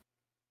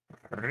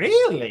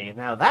 Really?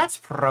 Now that's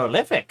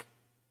prolific.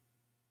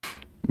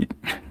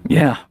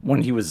 Yeah,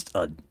 when he was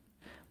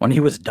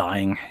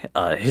dying,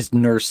 his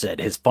nurse said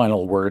his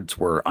final words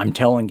were, "I'm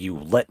telling you,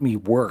 let me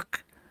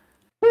work."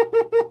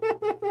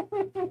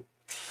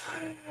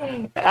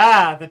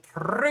 The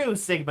true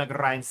Sigma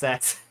grind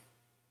set.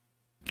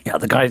 Yeah,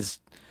 the guy's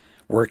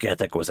work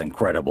ethic was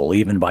incredible,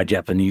 even by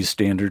Japanese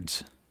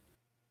standards.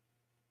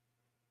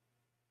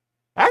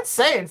 That's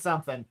saying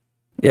something.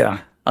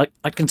 Yeah,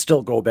 I can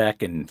still go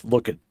back and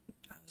look at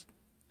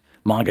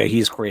manga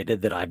he's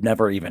created that I've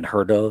never even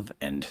heard of,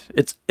 and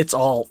it's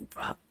all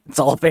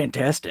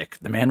fantastic.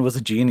 The man was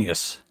a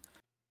genius.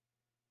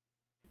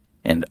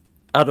 And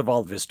out of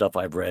all of his stuff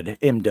I've read,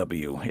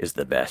 MW is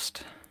the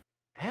best.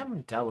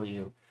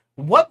 MW.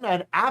 What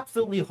an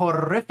absolutely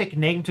horrific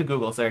name to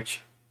Google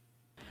search.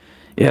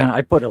 Yeah,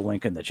 I put a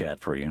link in the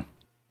chat for you.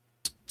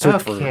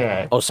 Search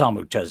Okay. for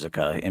Osamu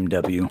Tezuka,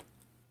 MW.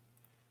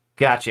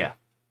 Gotcha.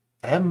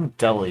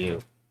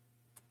 MW.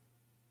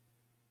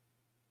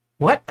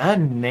 What a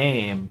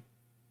name.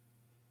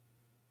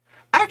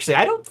 Actually,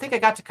 I don't think I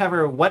got to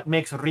cover what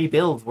makes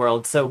Rebuild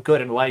World so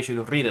good and why you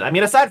should read it. I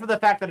mean, aside from the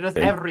fact that it does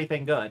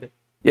everything good.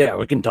 Yeah,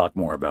 we can talk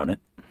more about it.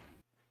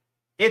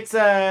 It's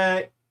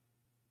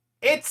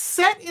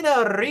set in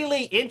a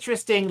really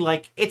interesting,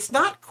 like, it's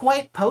not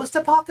quite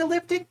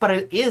post-apocalyptic, but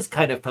it is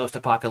kind of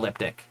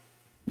post-apocalyptic.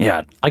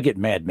 Yeah, I get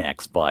Mad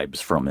Max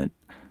vibes from it.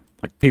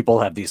 Like, people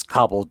have these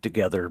cobbled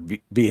together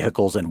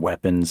vehicles and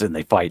weapons, and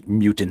they fight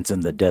mutants in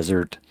the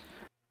desert.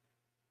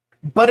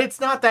 But it's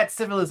not that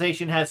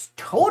civilization has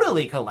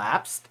totally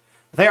collapsed.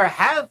 There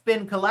have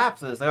been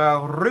collapses. There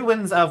are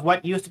ruins of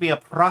what used to be a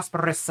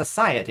prosperous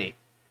society.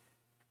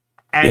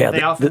 And yeah,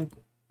 they often...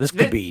 This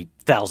could be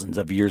thousands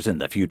of years in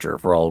the future,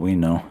 for all we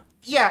know.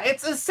 Yeah,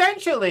 it's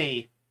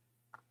essentially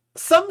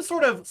some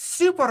sort of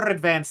super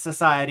advanced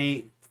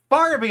society,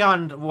 far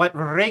beyond what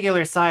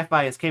regular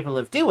sci-fi is capable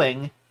of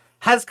doing,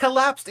 has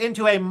collapsed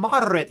into a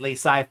moderately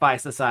sci-fi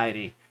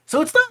society. So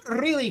it's not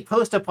really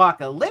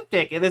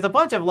post-apocalyptic. There's a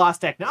bunch of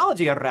lost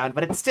technology around,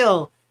 but it's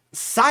still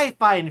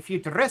sci-fi and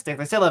futuristic.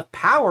 They still have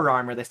power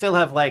armor. They still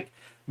have, like,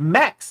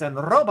 mechs and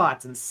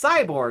robots and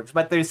cyborgs,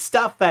 but there's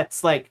stuff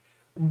that's, like,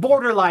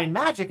 borderline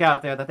magic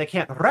out there that they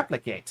can't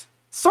replicate.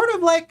 Sort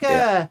of like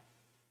Warhammer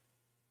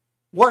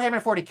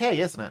 40k,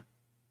 isn't it?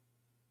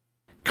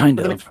 Kind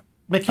With the of.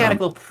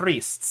 mechanical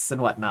priests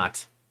and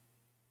whatnot.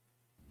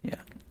 Yeah.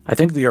 I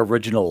think the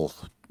original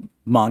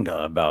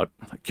manga about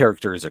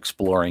characters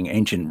exploring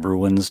ancient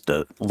ruins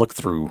to look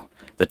through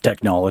the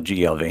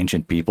technology of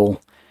ancient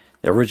people.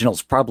 The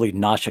original's probably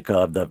Nashika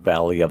of the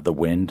Valley of the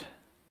Wind.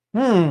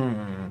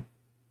 It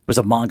was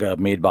a manga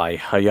made by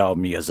Hayao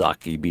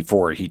Miyazaki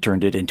before he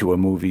turned it into a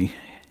movie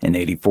in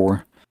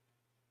 '84.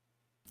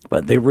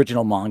 But the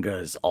original manga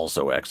is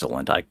also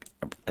excellent. I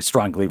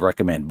strongly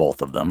recommend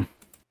both of them.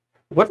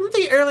 Wouldn't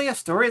the earliest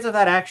stories of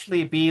that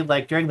actually be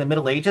like during the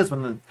Middle Ages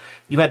when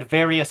you had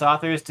various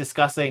authors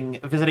discussing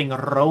visiting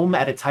Rome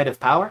at its height of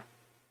power?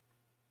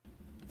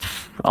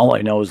 All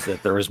I know is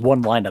that there is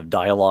one line of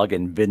dialogue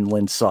in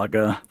Vinland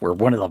Saga where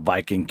one of the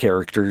Viking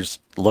characters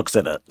looks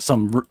at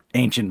some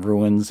ancient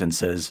ruins and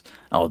says,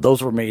 "Oh,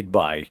 those were made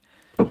by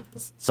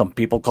some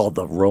people called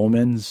the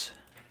Romans.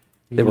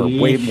 They were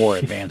way more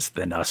advanced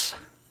than us."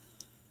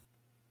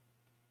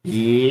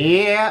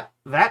 Yeah,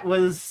 that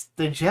was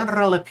the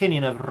general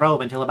opinion of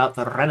Rome until about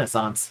the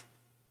Renaissance.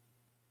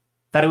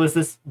 That it was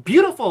this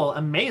beautiful,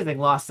 amazing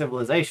lost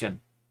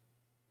civilization.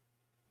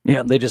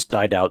 Yeah, they just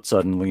died out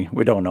suddenly.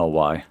 We don't know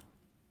why.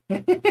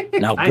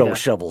 Now go Kinda.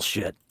 shovel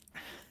shit.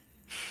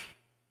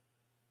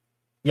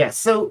 Yes,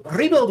 so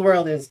Rebuild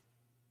World is,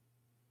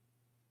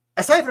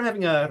 aside from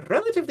having a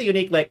relatively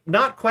unique, like,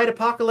 not quite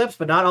apocalypse,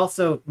 but not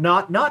also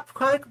not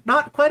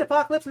quite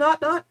apocalypse,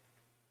 not,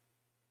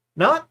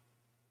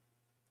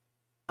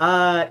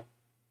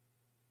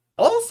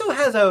 also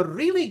has a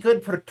really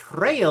good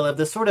portrayal of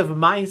the sort of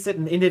mindset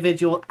an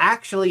individual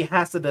actually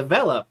has to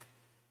develop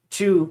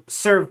to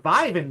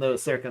survive in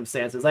those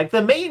circumstances. Like,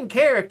 the main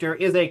character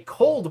is a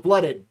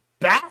cold-blooded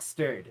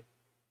bastard.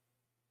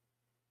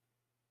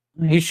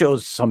 He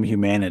shows some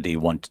humanity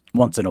once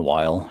in a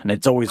while, and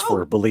it's always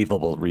for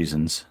believable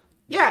reasons.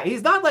 Yeah,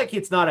 he's not like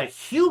it's not a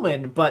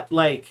human, but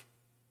like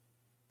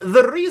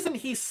the reason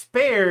he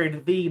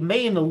spared the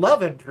main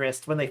love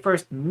interest when they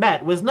first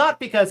met was not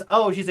because,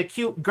 oh, she's a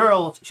cute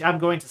girl, I'm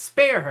going to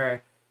spare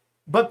her,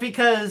 but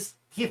because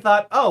he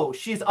thought, oh,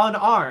 she's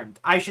unarmed.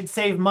 I should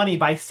save money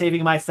by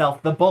saving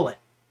myself the bullet.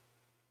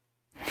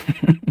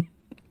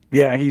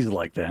 Yeah, he's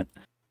like that.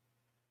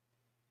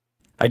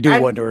 I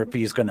do wonder if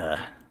he's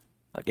gonna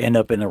end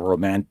up in a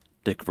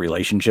romantic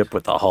relationship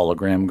with a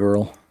hologram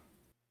girl.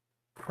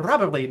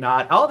 Probably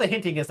not. All the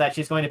hinting is that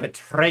she's going to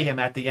betray him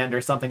at the end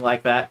or something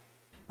like that.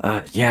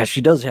 Yeah,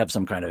 she does have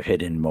some kind of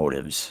hidden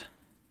motives.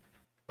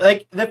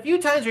 Like, the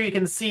few times where you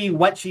can see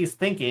what she's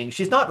thinking,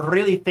 she's not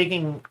really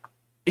thinking.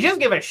 She doesn't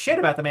give a shit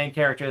about the main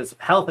character's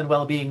health and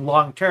well-being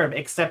long-term,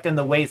 except in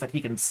the ways that he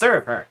can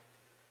serve her.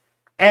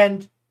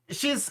 And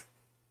she's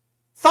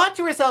thought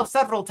to herself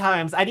several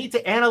times, I need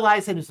to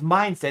analyze his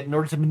mindset in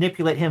order to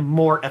manipulate him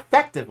more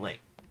effectively.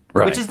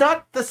 Right. Which is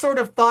not the sort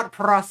of thought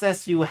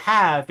process you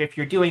have if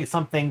you're doing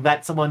something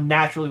that someone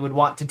naturally would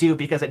want to do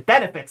because it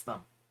benefits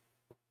them.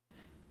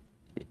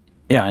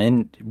 Yeah,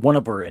 in one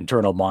of her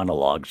internal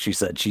monologues, she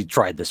said she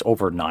tried this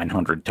over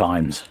 900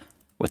 times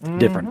with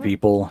different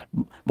people.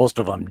 Most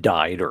of them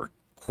died or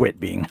quit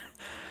being.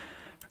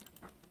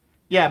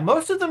 Yeah,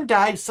 most of them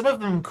died, some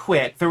of them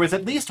quit. There was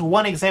at least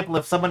one example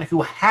of someone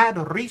who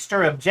had reached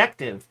her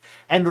objective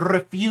and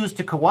refused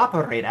to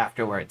cooperate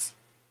afterwards.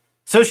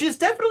 So she's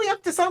definitely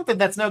up to something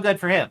that's no good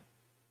for him.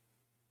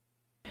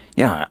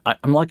 Yeah,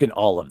 I'm liking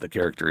all of the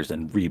characters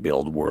in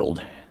Rebuild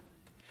World.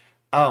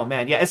 Oh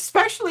man, yeah,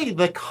 especially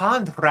the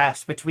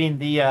contrast between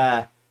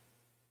the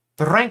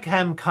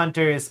Drankham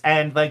hunters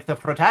and like the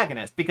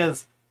protagonist,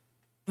 because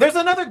there's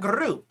another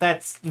group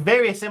that's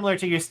very similar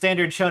to your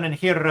standard shonen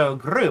hero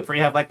group, where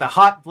you have like the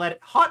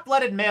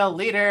hot-blooded male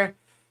leader,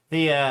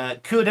 the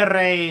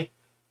kudere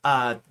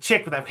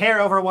chick with a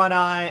hair over one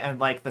eye, and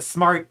like the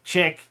smart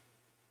chick,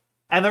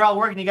 and they're all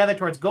working together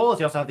towards goals.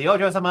 You also have the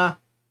Ojo-sama,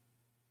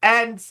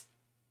 and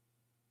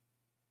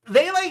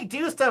they like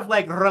do stuff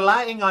like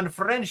relying on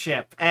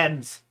friendship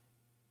and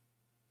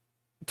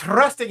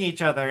trusting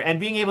each other and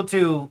being able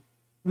to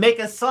make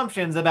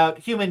assumptions about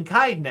human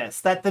kindness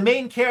that the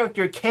main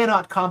character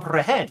cannot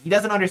comprehend. He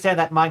doesn't understand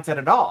that mindset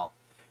at all.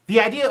 The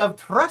idea of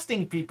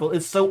trusting people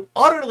is so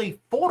utterly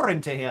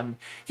foreign to him,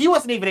 he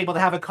wasn't even able to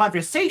have a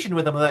conversation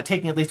with them without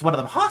taking at least one of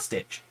them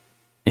hostage.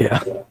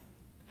 Yeah.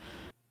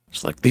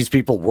 It's like these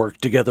people work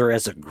together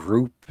as a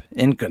group.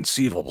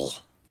 Inconceivable.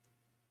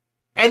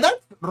 And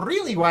that's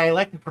really why I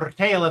like the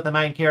portrayal of the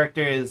main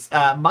character's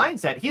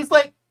mindset. He's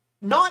like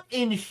not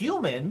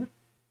inhuman.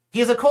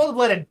 He's a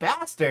cold-blooded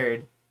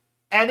bastard.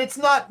 And it's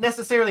not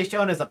necessarily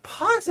shown as a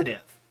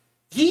positive.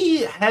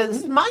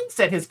 His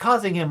mindset is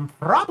causing him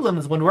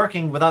problems when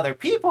working with other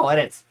people, and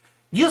it's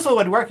useful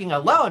when working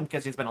alone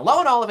because he's been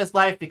alone all of his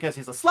life because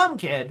he's a slum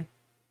kid.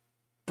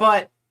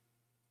 But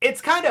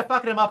it's kind of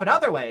fucking him up in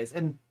other ways,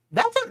 and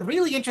that's a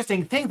really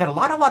interesting thing that a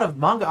lot of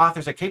manga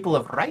authors are capable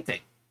of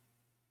writing.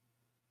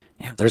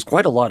 Yeah, there's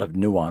quite a lot of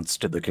nuance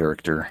to the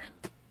character.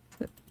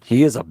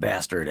 He is a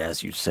bastard,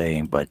 as you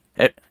say, but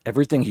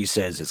everything he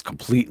says is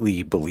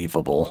completely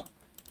believable.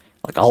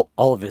 Like all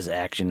of his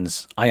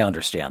actions, I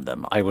understand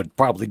them. I would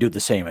probably do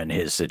the same in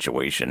his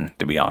situation,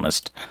 to be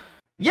honest.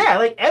 Yeah,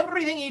 like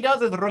everything he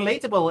does is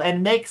relatable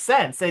and makes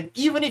sense. And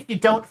even if you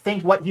don't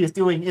think what he's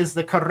doing is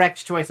the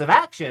correct choice of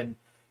action,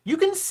 you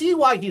can see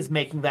why he's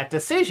making that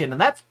decision.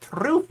 And that's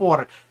true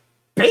for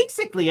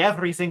basically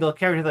every single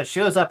character that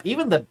shows up,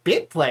 even the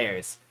bit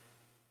players.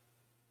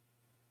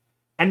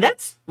 And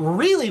that's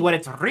really what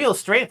its real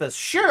strength is.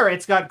 Sure,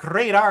 it's got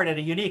great art and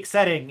a unique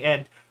setting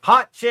and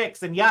hot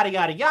chicks and yada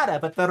yada yada,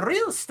 but the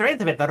real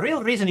strength of it, the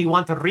real reason you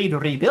want to read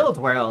Rebuild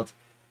World,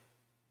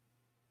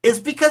 is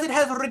because it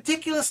has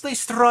ridiculously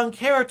strong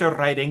character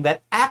writing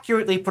that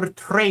accurately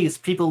portrays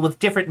people with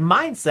different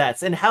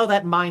mindsets and how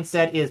that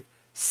mindset is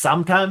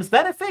sometimes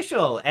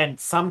beneficial and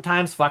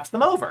sometimes fucks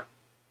them over.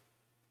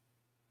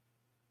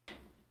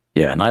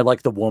 Yeah, and I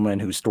like the woman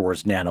who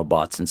stores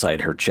nanobots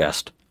inside her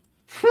chest.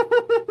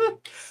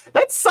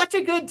 That's such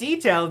a good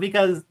detail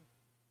because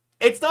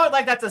it's not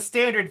like that's a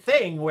standard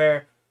thing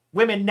where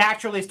women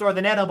naturally store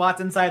the nanobots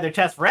inside their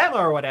chest for ammo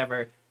or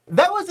whatever.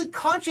 That was a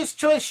conscious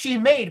choice she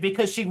made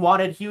because she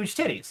wanted huge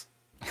titties.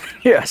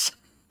 Yes.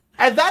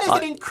 And that is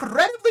an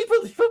incredibly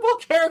believable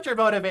character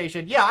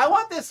motivation. Yeah, I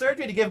want this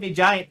surgery to give me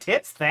giant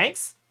tits,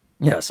 thanks.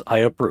 Yes, I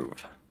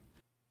approve.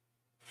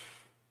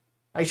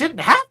 I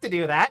shouldn't have to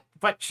do that,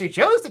 but she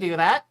chose to do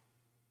that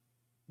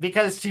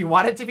because she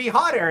wanted to be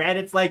hotter. And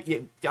it's like,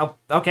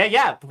 okay,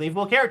 yeah,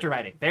 believable character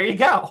writing. There you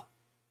go.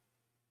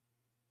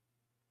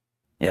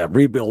 Yeah,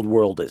 Rebuild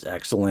World is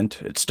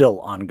excellent. It's still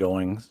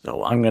ongoing,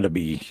 so I'm going to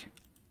be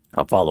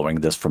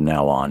following this from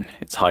now on.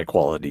 It's high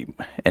quality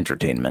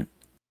entertainment.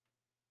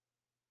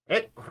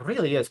 It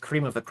really is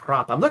cream of the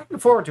crop. I'm looking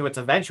forward to its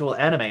eventual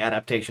anime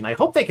adaptation. I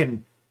hope they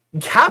can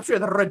capture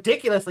the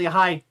ridiculously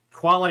high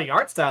quality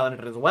art style in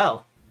it as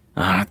well.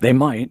 They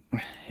might.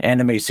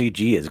 Anime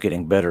CG is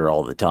getting better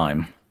all the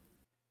time.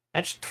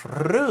 That's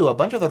true. A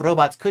bunch of the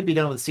robots could be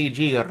done with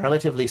CG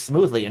relatively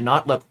smoothly and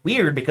not look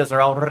weird because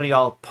they're already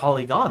all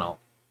polygonal.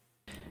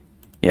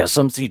 Yeah,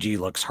 some CG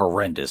looks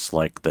horrendous,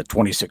 like the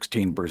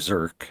 2016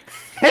 Berserk.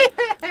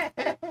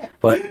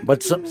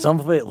 but some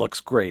of it looks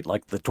great,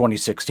 like the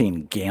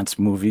 2016 Gantz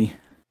movie.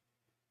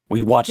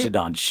 We watched it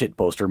on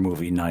Shitposter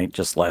Movie Night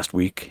just last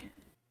week.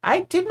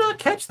 I did not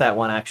catch that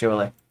one,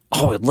 actually.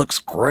 Oh, it looks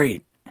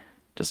great.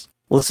 Just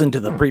listen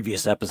to the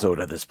previous episode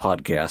of this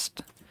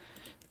podcast.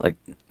 Like,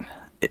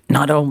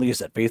 not only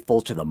is it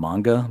faithful to the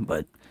manga,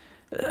 but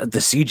the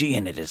CG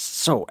in it is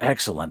so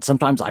excellent.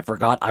 Sometimes I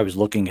forgot I was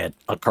looking at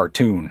a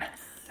cartoon.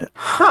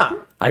 Huh.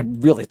 I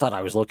really thought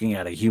I was looking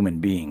at a human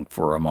being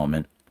for a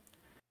moment.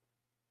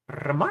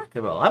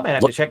 Remarkable. I might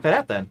have to check that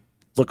out then.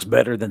 Looks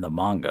better than the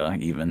manga,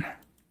 even.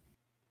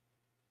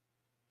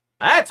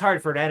 That's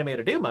hard for an anime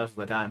to do most of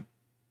the time.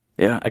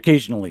 Yeah,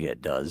 occasionally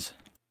it does.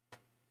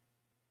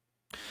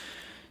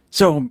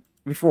 So,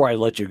 before I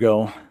let you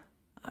go,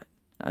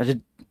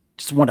 I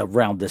just want to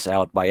round this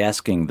out by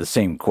asking the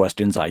same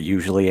questions I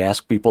usually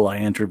ask people I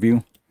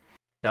interview.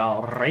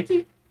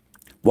 Alrighty.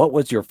 What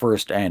was your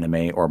first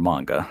anime or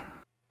manga?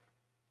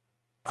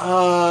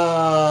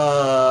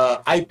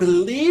 I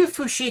believe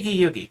Fushigi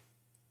Yugi.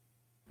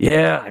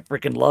 Yeah, I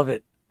freaking love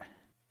it.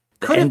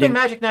 Could have been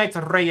Magic Knight's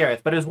Ray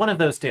Earth, but it was one of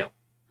those two.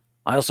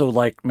 I also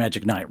like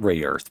Magic Knight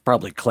Ray Earth,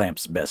 probably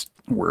Clamp's best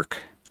work.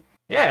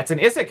 Yeah, it's an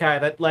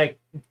isekai that,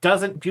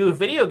 doesn't do a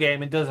video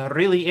game and does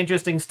really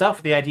interesting stuff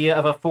with the idea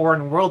of a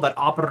foreign world that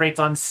operates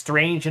on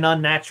strange and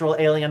unnatural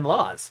alien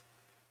laws.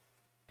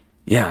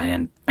 Yeah,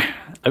 and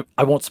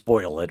I won't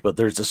spoil it, but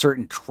there's a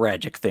certain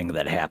tragic thing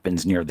that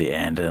happens near the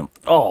end, and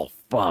oh,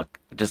 fuck.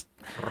 Just,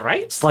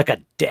 right? It's like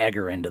a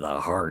dagger into the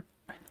heart.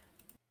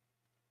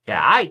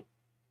 Yeah, I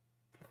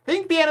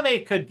think the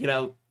anime could,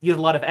 use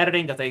a lot of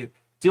editing because they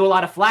do a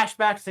lot of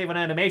flashbacks to save an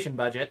animation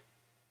budget.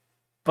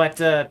 But,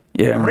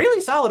 yeah,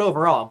 really solid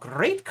overall.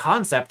 Great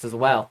concepts as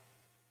well.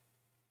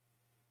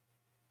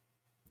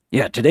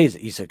 Yeah, today's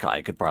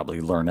isekai could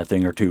probably learn a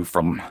thing or two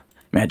from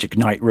Magic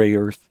Knight Ray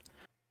Earth.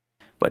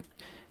 But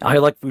I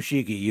like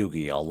Fushigi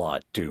Yugi a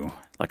lot, too.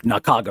 Like,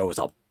 Nakago is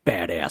a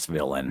badass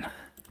villain.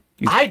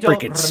 He's I don't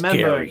freaking remember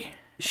scary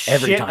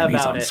every time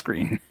he's on it.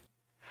 screen.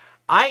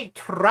 I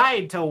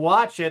tried to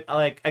watch it,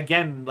 a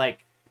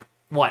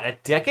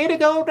decade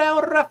ago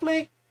now,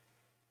 roughly?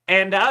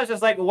 And I was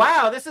just like,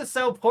 wow, this is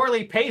so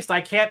poorly paced,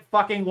 I can't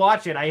fucking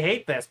watch it. I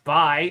hate this.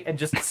 Bye. And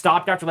just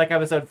stopped after,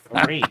 episode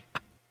 3.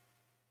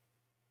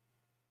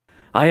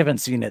 I haven't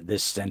seen it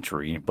this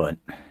century, but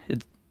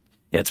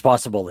it's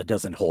possible it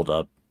doesn't hold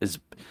up.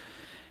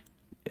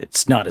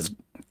 It's not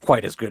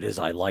quite as good as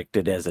I liked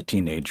it as a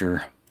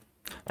teenager.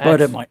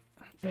 But it might.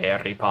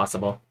 Very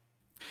possible.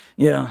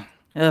 Yeah,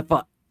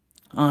 but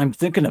I'm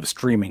thinking of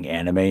streaming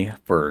anime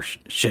for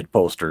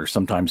Shitposter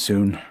sometime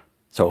soon.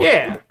 So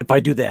yeah, if I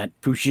do that,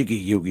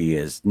 Fushigi Yugi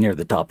is near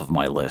the top of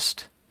my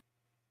list.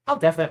 I'll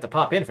definitely have to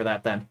pop in for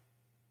that then.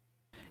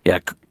 Yeah,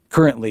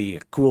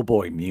 currently Cool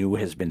Boy Mew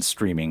has been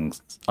streaming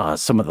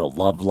some of the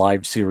Love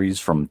Live series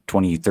from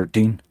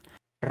 2013.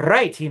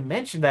 Right, he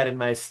mentioned that in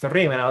my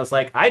stream, and I was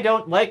like, I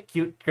don't like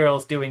cute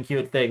girls doing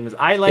cute things.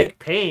 I Yeah, like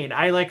pain.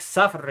 I like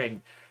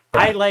suffering.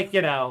 I yeah. like,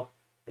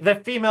 the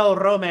female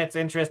romance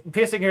interest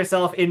pissing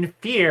herself in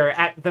fear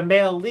at the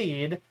male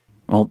lead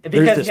Well,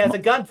 because he has a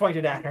gun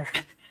pointed at her.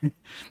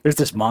 there's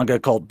this manga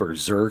called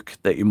Berserk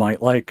that you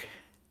might like.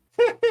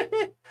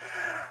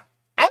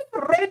 I've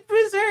read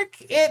Berserk.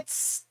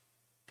 It's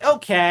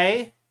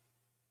okay.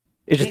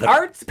 It's just The the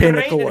art's great.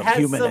 pinnacle of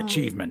human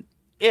achievement.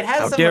 It has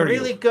How some dare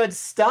really you? good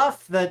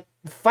stuff. The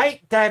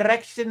fight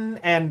direction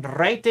and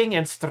writing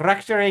and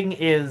structuring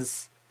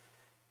is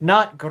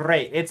not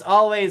great. It's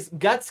always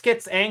Guts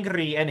gets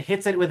angry and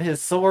hits it with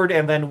his sword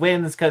and then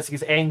wins because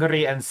he's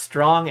angry and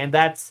strong, and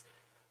that's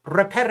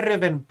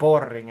repetitive and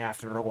boring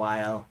after a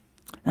while.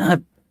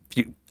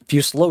 If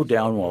you slow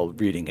down while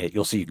reading it,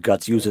 you'll see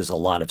Guts uses a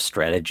lot of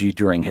strategy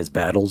during his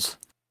battles.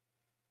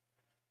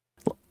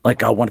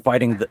 Like when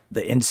fighting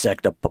the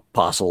insect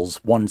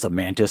apostles, one's a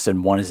mantis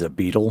and one is a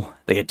beetle.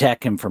 They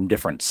attack him from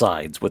different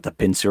sides with a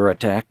pincer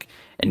attack,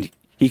 and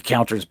he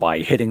counters by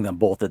hitting them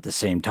both at the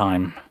same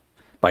time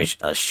by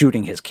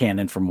shooting his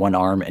cannon from one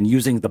arm and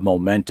using the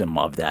momentum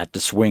of that to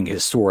swing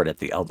his sword at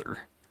the other.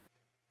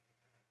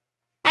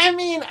 I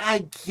mean,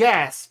 I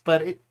guess,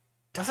 but it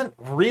doesn't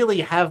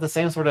really have the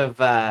same sort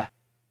of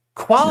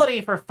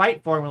quality for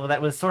fight formula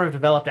that was sort of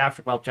developed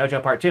after, well,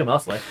 JoJo Part 2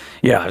 mostly.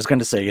 Yeah, I was going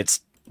to say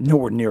it's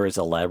nowhere near as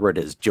elaborate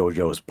as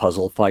JoJo's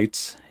puzzle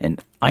fights,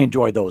 and I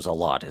enjoy those a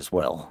lot as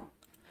well.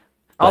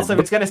 Also, if But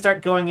it's going to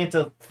start going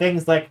into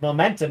things like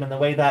momentum and the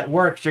way that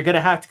works, you're going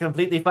to have to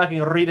completely fucking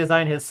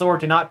redesign his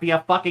sword to not be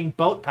a fucking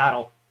boat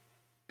paddle.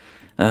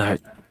 uh,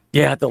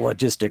 yeah, the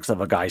logistics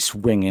of a guy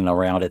swinging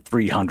around a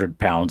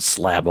 300-pound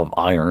slab of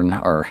iron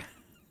are,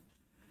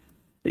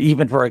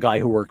 even for a guy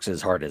who works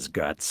as hard as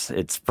Guts,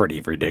 it's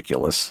pretty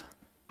ridiculous.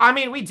 I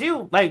mean, we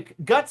do, like,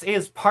 Guts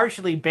is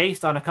partially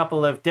based on a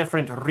couple of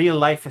different real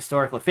life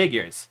historical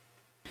figures.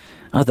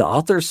 The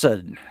author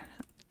said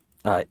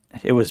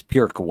it was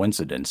pure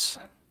coincidence.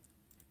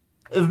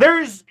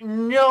 There's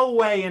no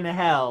way in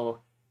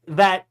hell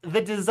that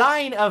the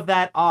design of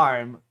that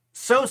arm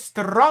so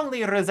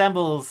strongly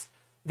resembles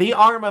the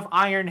arm of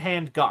Iron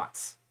Hand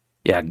Gotts.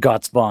 Yeah,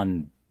 Guts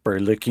von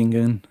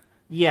Berlichingen.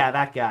 Yeah,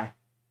 that guy.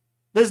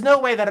 There's no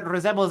way that it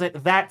resembles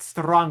it that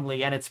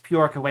strongly, and it's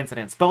pure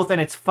coincidence, both in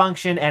its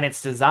function and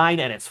its design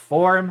and its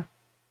form.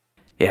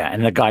 Yeah,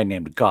 and a guy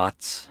named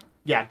Guts.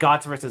 Yeah,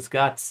 Gotts versus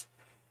Guts.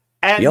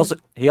 He And also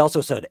he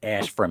also said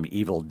Ash from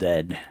Evil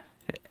Dead.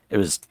 It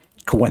was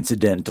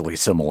coincidentally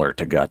similar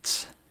to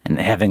Guts and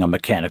having a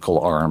mechanical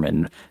arm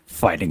and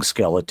fighting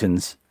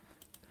skeletons.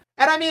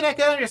 I mean, I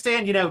can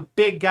understand,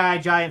 big guy,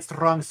 giant,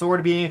 strong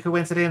sword being a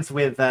coincidence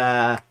with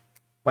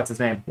what's his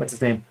name?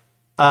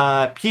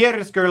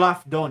 Pierre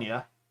Skurloff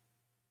Donia.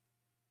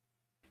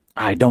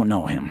 I don't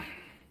know him.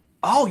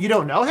 Oh, you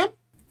don't know him?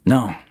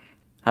 No.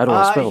 How do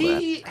I spell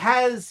that?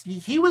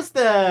 He was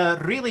the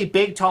really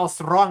big, tall,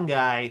 strong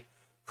guy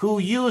who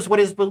used what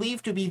is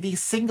believed to be the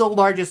single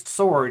largest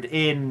sword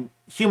in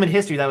human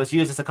history that was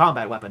used as a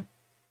combat weapon.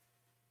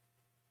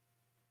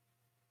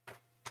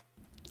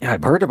 Yeah,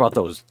 I've heard about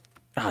those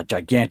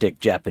gigantic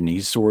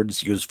Japanese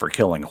swords used for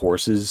killing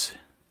horses.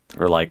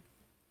 Or like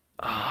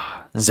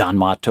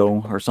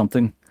Zanmato or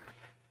something.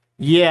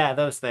 Yeah,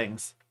 those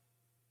things.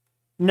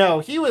 No,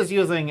 he was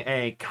using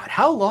a... God,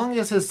 how long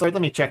is his sword?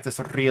 Let me check this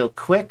real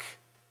quick.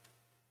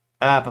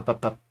 Ba, ba,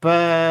 ba,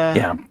 ba.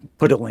 Yeah,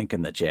 put a link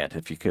in the chat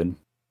if you could.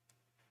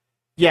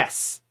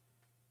 Yes.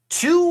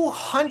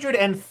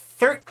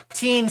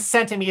 213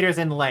 centimeters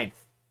in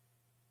length.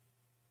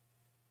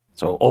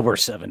 So over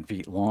 7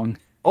 feet long.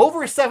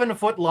 Over 7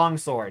 foot long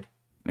sword.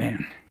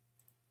 Man,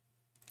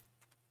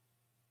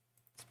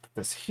 Put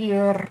this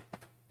here.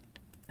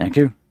 thank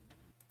you.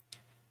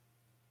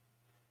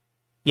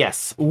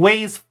 Yes,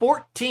 weighs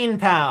 14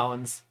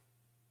 pounds.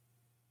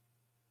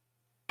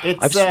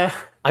 It's,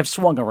 I've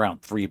swung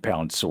around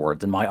 3-pound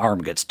swords and my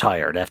arm gets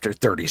tired after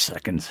 30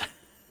 seconds.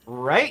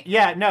 right?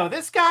 Yeah, no,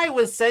 this guy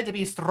was said to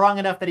be strong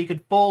enough that he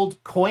could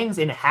fold coins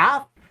in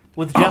half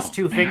with just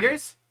two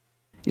fingers.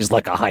 He's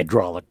like a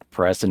hydraulic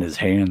press in his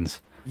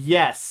hands.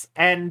 Yes,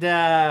 and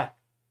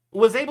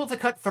was able to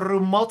cut through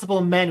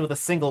multiple men with a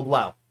single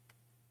blow.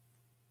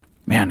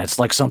 Man, it's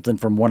like something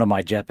from one of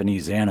my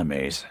Japanese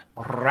animes.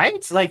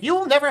 Right? Like, you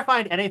will never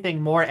find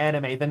anything more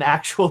anime than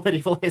actual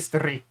medieval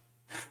history.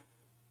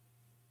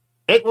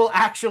 It will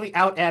actually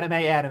out-anime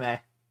anime.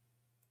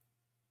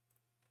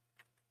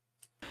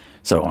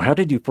 So, how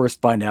did you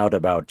first find out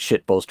about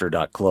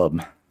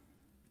shitposter.club?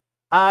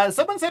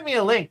 Someone sent me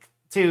a link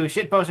to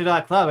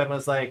shitposter.club and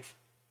was like,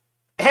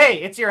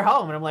 hey, it's your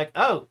home. And I'm like,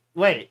 oh,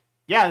 wait.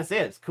 Yeah, this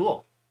is.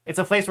 Cool. It's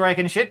a place where I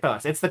can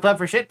shitpost. It's the club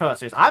for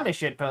shitposters. I'm a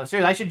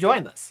shitposter. I should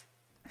join this.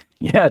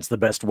 Yeah, it's the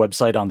best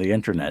website on the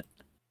internet.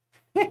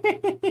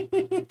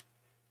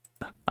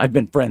 I've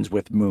been friends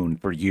with Moon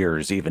for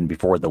years, even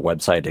before the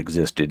website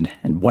existed.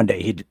 And one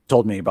day he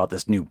told me about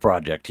this new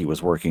project he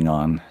was working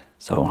on.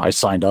 So I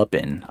signed up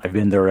and I've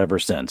been there ever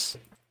since.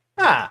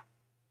 Ah.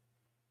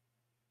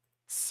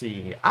 Let's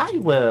see. I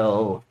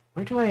will...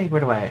 Where do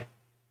I...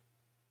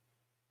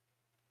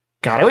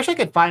 God, I wish I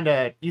could find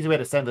a easy way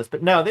to send this,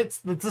 but no,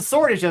 the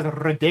sword is just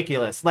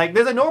ridiculous. Like,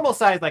 there's a normal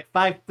size, there's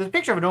a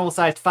picture of a normal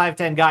sized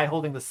 5'10" guy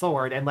holding the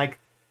sword, and like,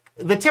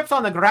 the tip's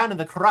on the ground and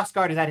the cross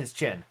guard is at his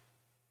chin.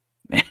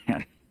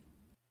 Man.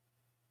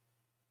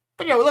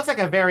 But it looks like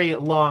a very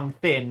long,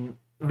 thin,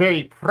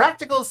 very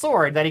practical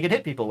sword that he could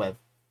hit people with.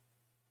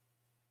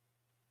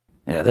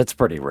 Yeah, that's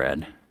pretty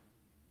rad.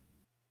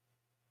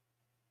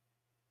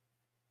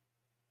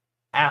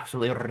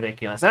 Absolutely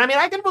ridiculous. And I mean,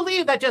 I can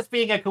believe that just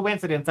being a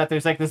coincidence that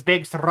there's like this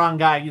big, strong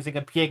guy using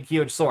a big,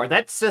 huge sword.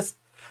 That's just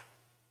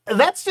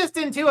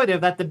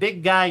intuitive that the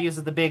big guy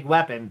uses the big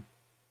weapon.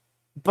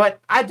 But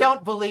I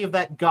don't believe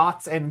that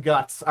Gots and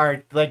Guts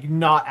are like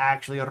not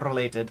actually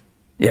related.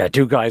 Yeah,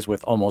 two guys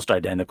with almost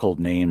identical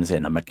names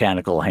and a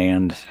mechanical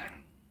hand.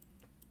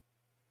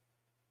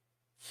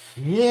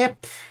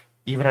 Yep.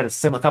 Even had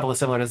a couple of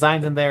similar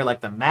designs in there,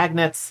 like the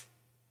magnets.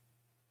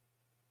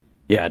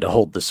 Yeah, to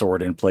hold the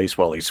sword in place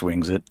while he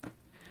swings it.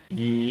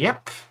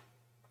 Yep.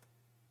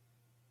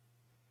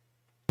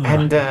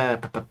 And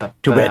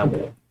Too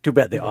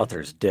bad the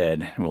author's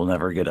dead. We'll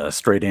never get a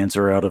straight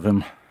answer out of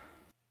him.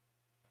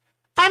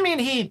 I mean,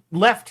 he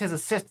left his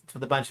assistants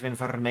with a bunch of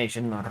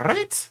information,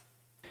 right?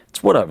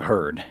 It's what I've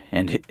heard.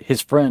 And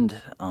his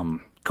friend,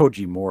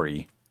 Koji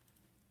Mori,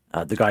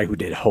 the guy who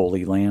did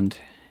Holy Land,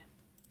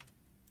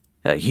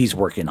 he's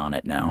working on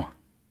it now.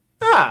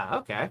 Ah,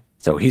 okay.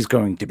 So he's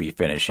going to be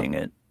finishing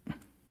it.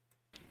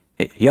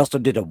 He also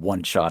did a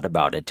one-shot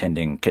about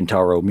attending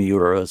Kentaro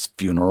Miura's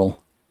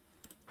funeral.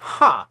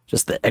 Huh.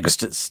 Just the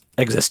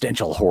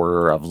existential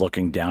horror of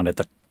looking down at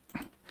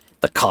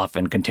the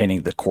coffin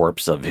containing the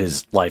corpse of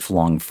his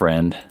lifelong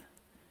friend.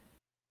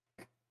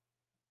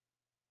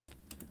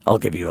 I'll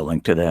give you a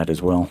link to that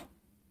as well.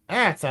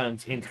 That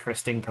sounds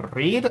interesting to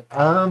read.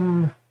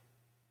 I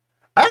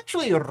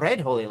actually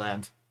read Holy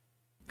Land.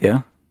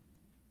 Yeah?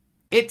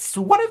 It's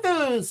one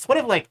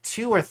of like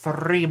 2 or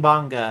 3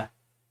 manga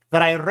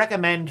that I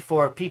recommend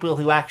for people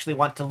who actually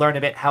want to learn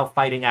a bit how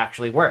fighting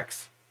actually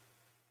works.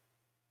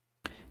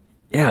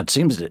 Yeah, it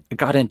seems it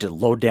got into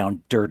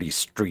low-down, dirty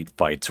street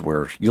fights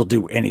where you'll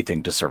do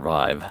anything to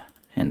survive,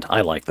 and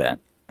I like that.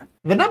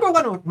 The number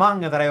one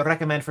manga that I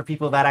recommend for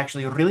people that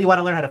actually really want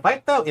to learn how to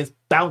fight, though, is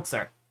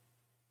Bouncer.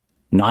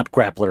 Not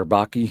Grappler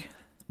Baki?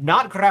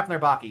 Not Grappler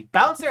Baki.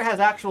 Bouncer has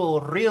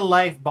actual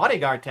real-life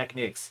bodyguard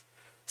techniques,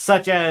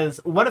 such as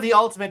one of the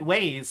ultimate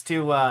ways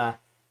to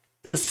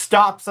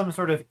stop some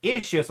sort of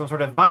issue, some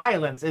sort of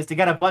violence, is to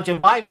get a bunch of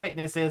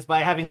eyewitnesses by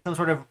having some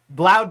sort of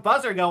loud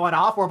buzzer going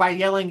off or by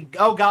yelling,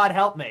 "Oh God,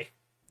 help me."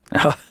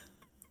 All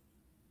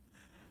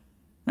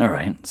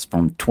right, it's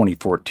from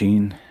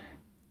 2014.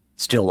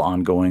 Still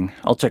ongoing.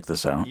 I'll check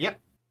this out. Yep.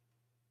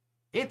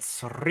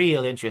 It's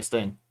real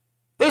interesting.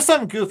 There's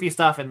some goofy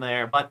stuff in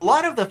there, but a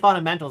lot of the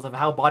fundamentals of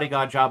how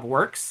bodyguard job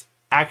works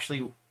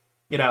actually,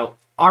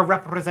 are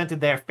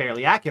represented there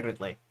fairly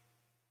accurately.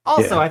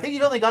 Also, Yeah. I think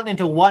you'd only gotten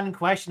into one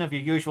question of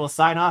your usual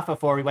sign-off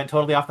before we went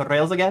totally off the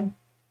rails again.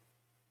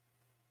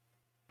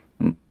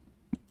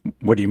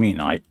 What do you mean?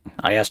 I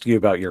asked you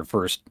about your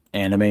first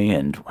anime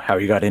and how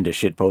you got into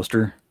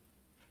shitposter.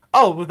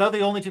 Oh, were those the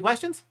only 2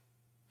 questions?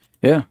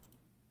 Yeah.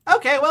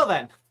 Okay, well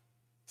then.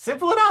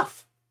 Simple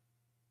enough.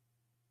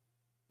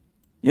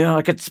 Yeah,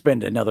 I could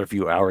spend another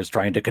few hours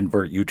trying to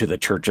convert you to the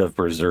Church of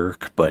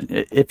Berserk, but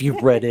if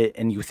you've read it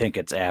and you think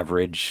it's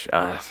average,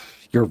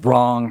 you're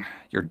wrong.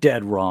 You're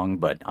dead wrong,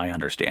 but I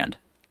understand.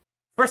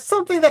 For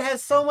something that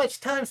has so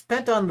much time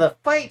spent on the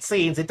fight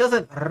scenes, it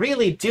doesn't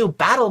really do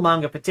battle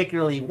manga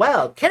particularly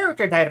well.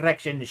 Character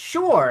direction,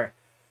 sure.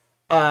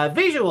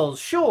 Visuals,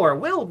 sure.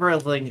 World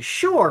building,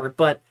 sure.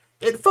 But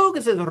it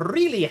focuses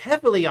really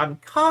heavily on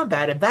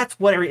combat, and that's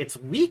where it's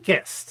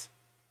weakest.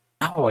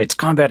 Oh, its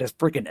combat is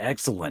freaking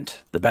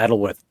excellent. The battle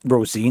with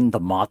Rosine, the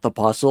Moth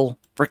Apostle,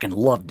 freaking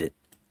loved it.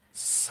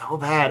 So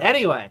bad.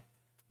 Anyway,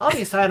 I'll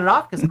be signing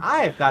off because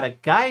I've got a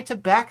guy to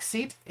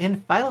backseat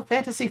in Final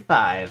Fantasy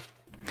V.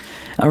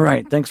 All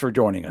right, thanks for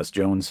joining us,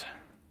 Jones.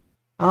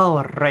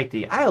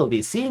 Alrighty, I'll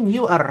be seeing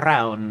you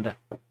around.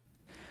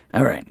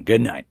 All right,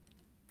 good night.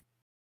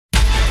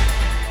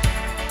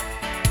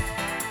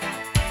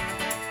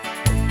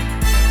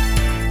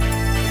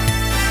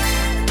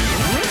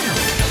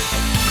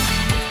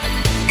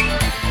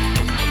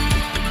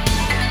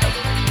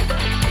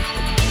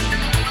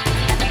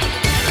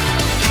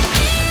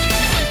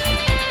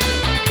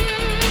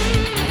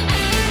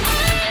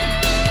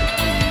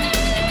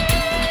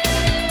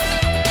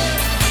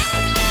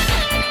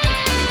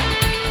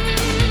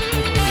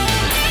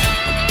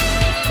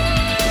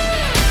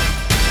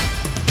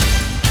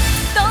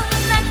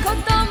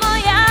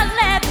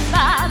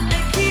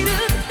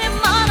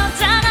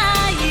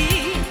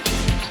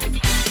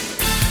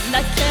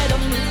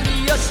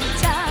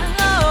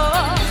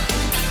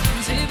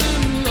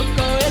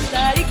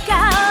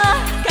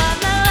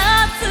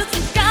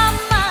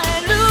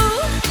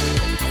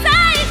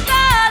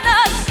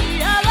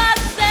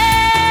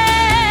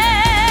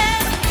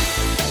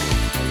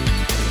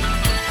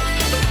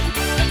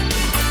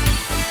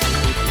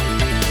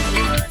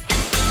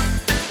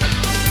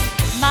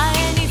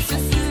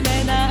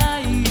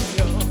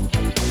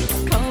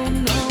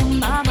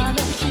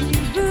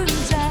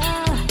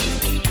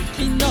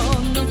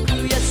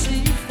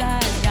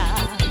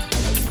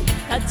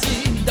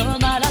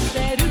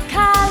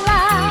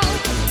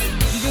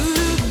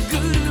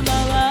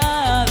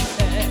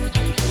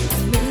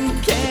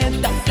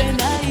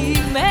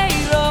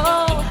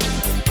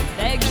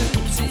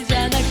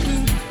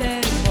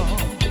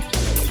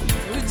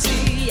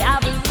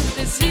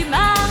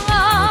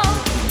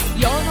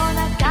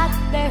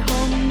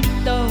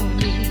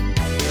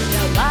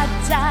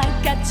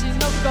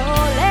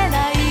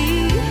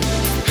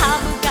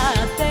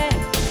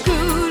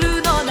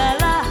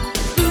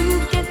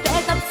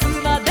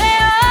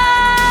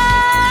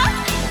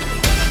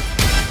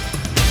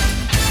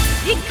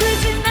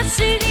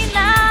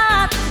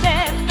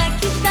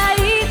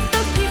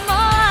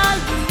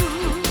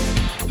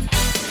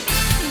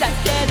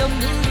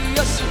 無理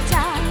をした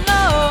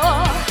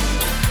の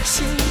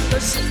しんと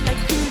し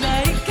た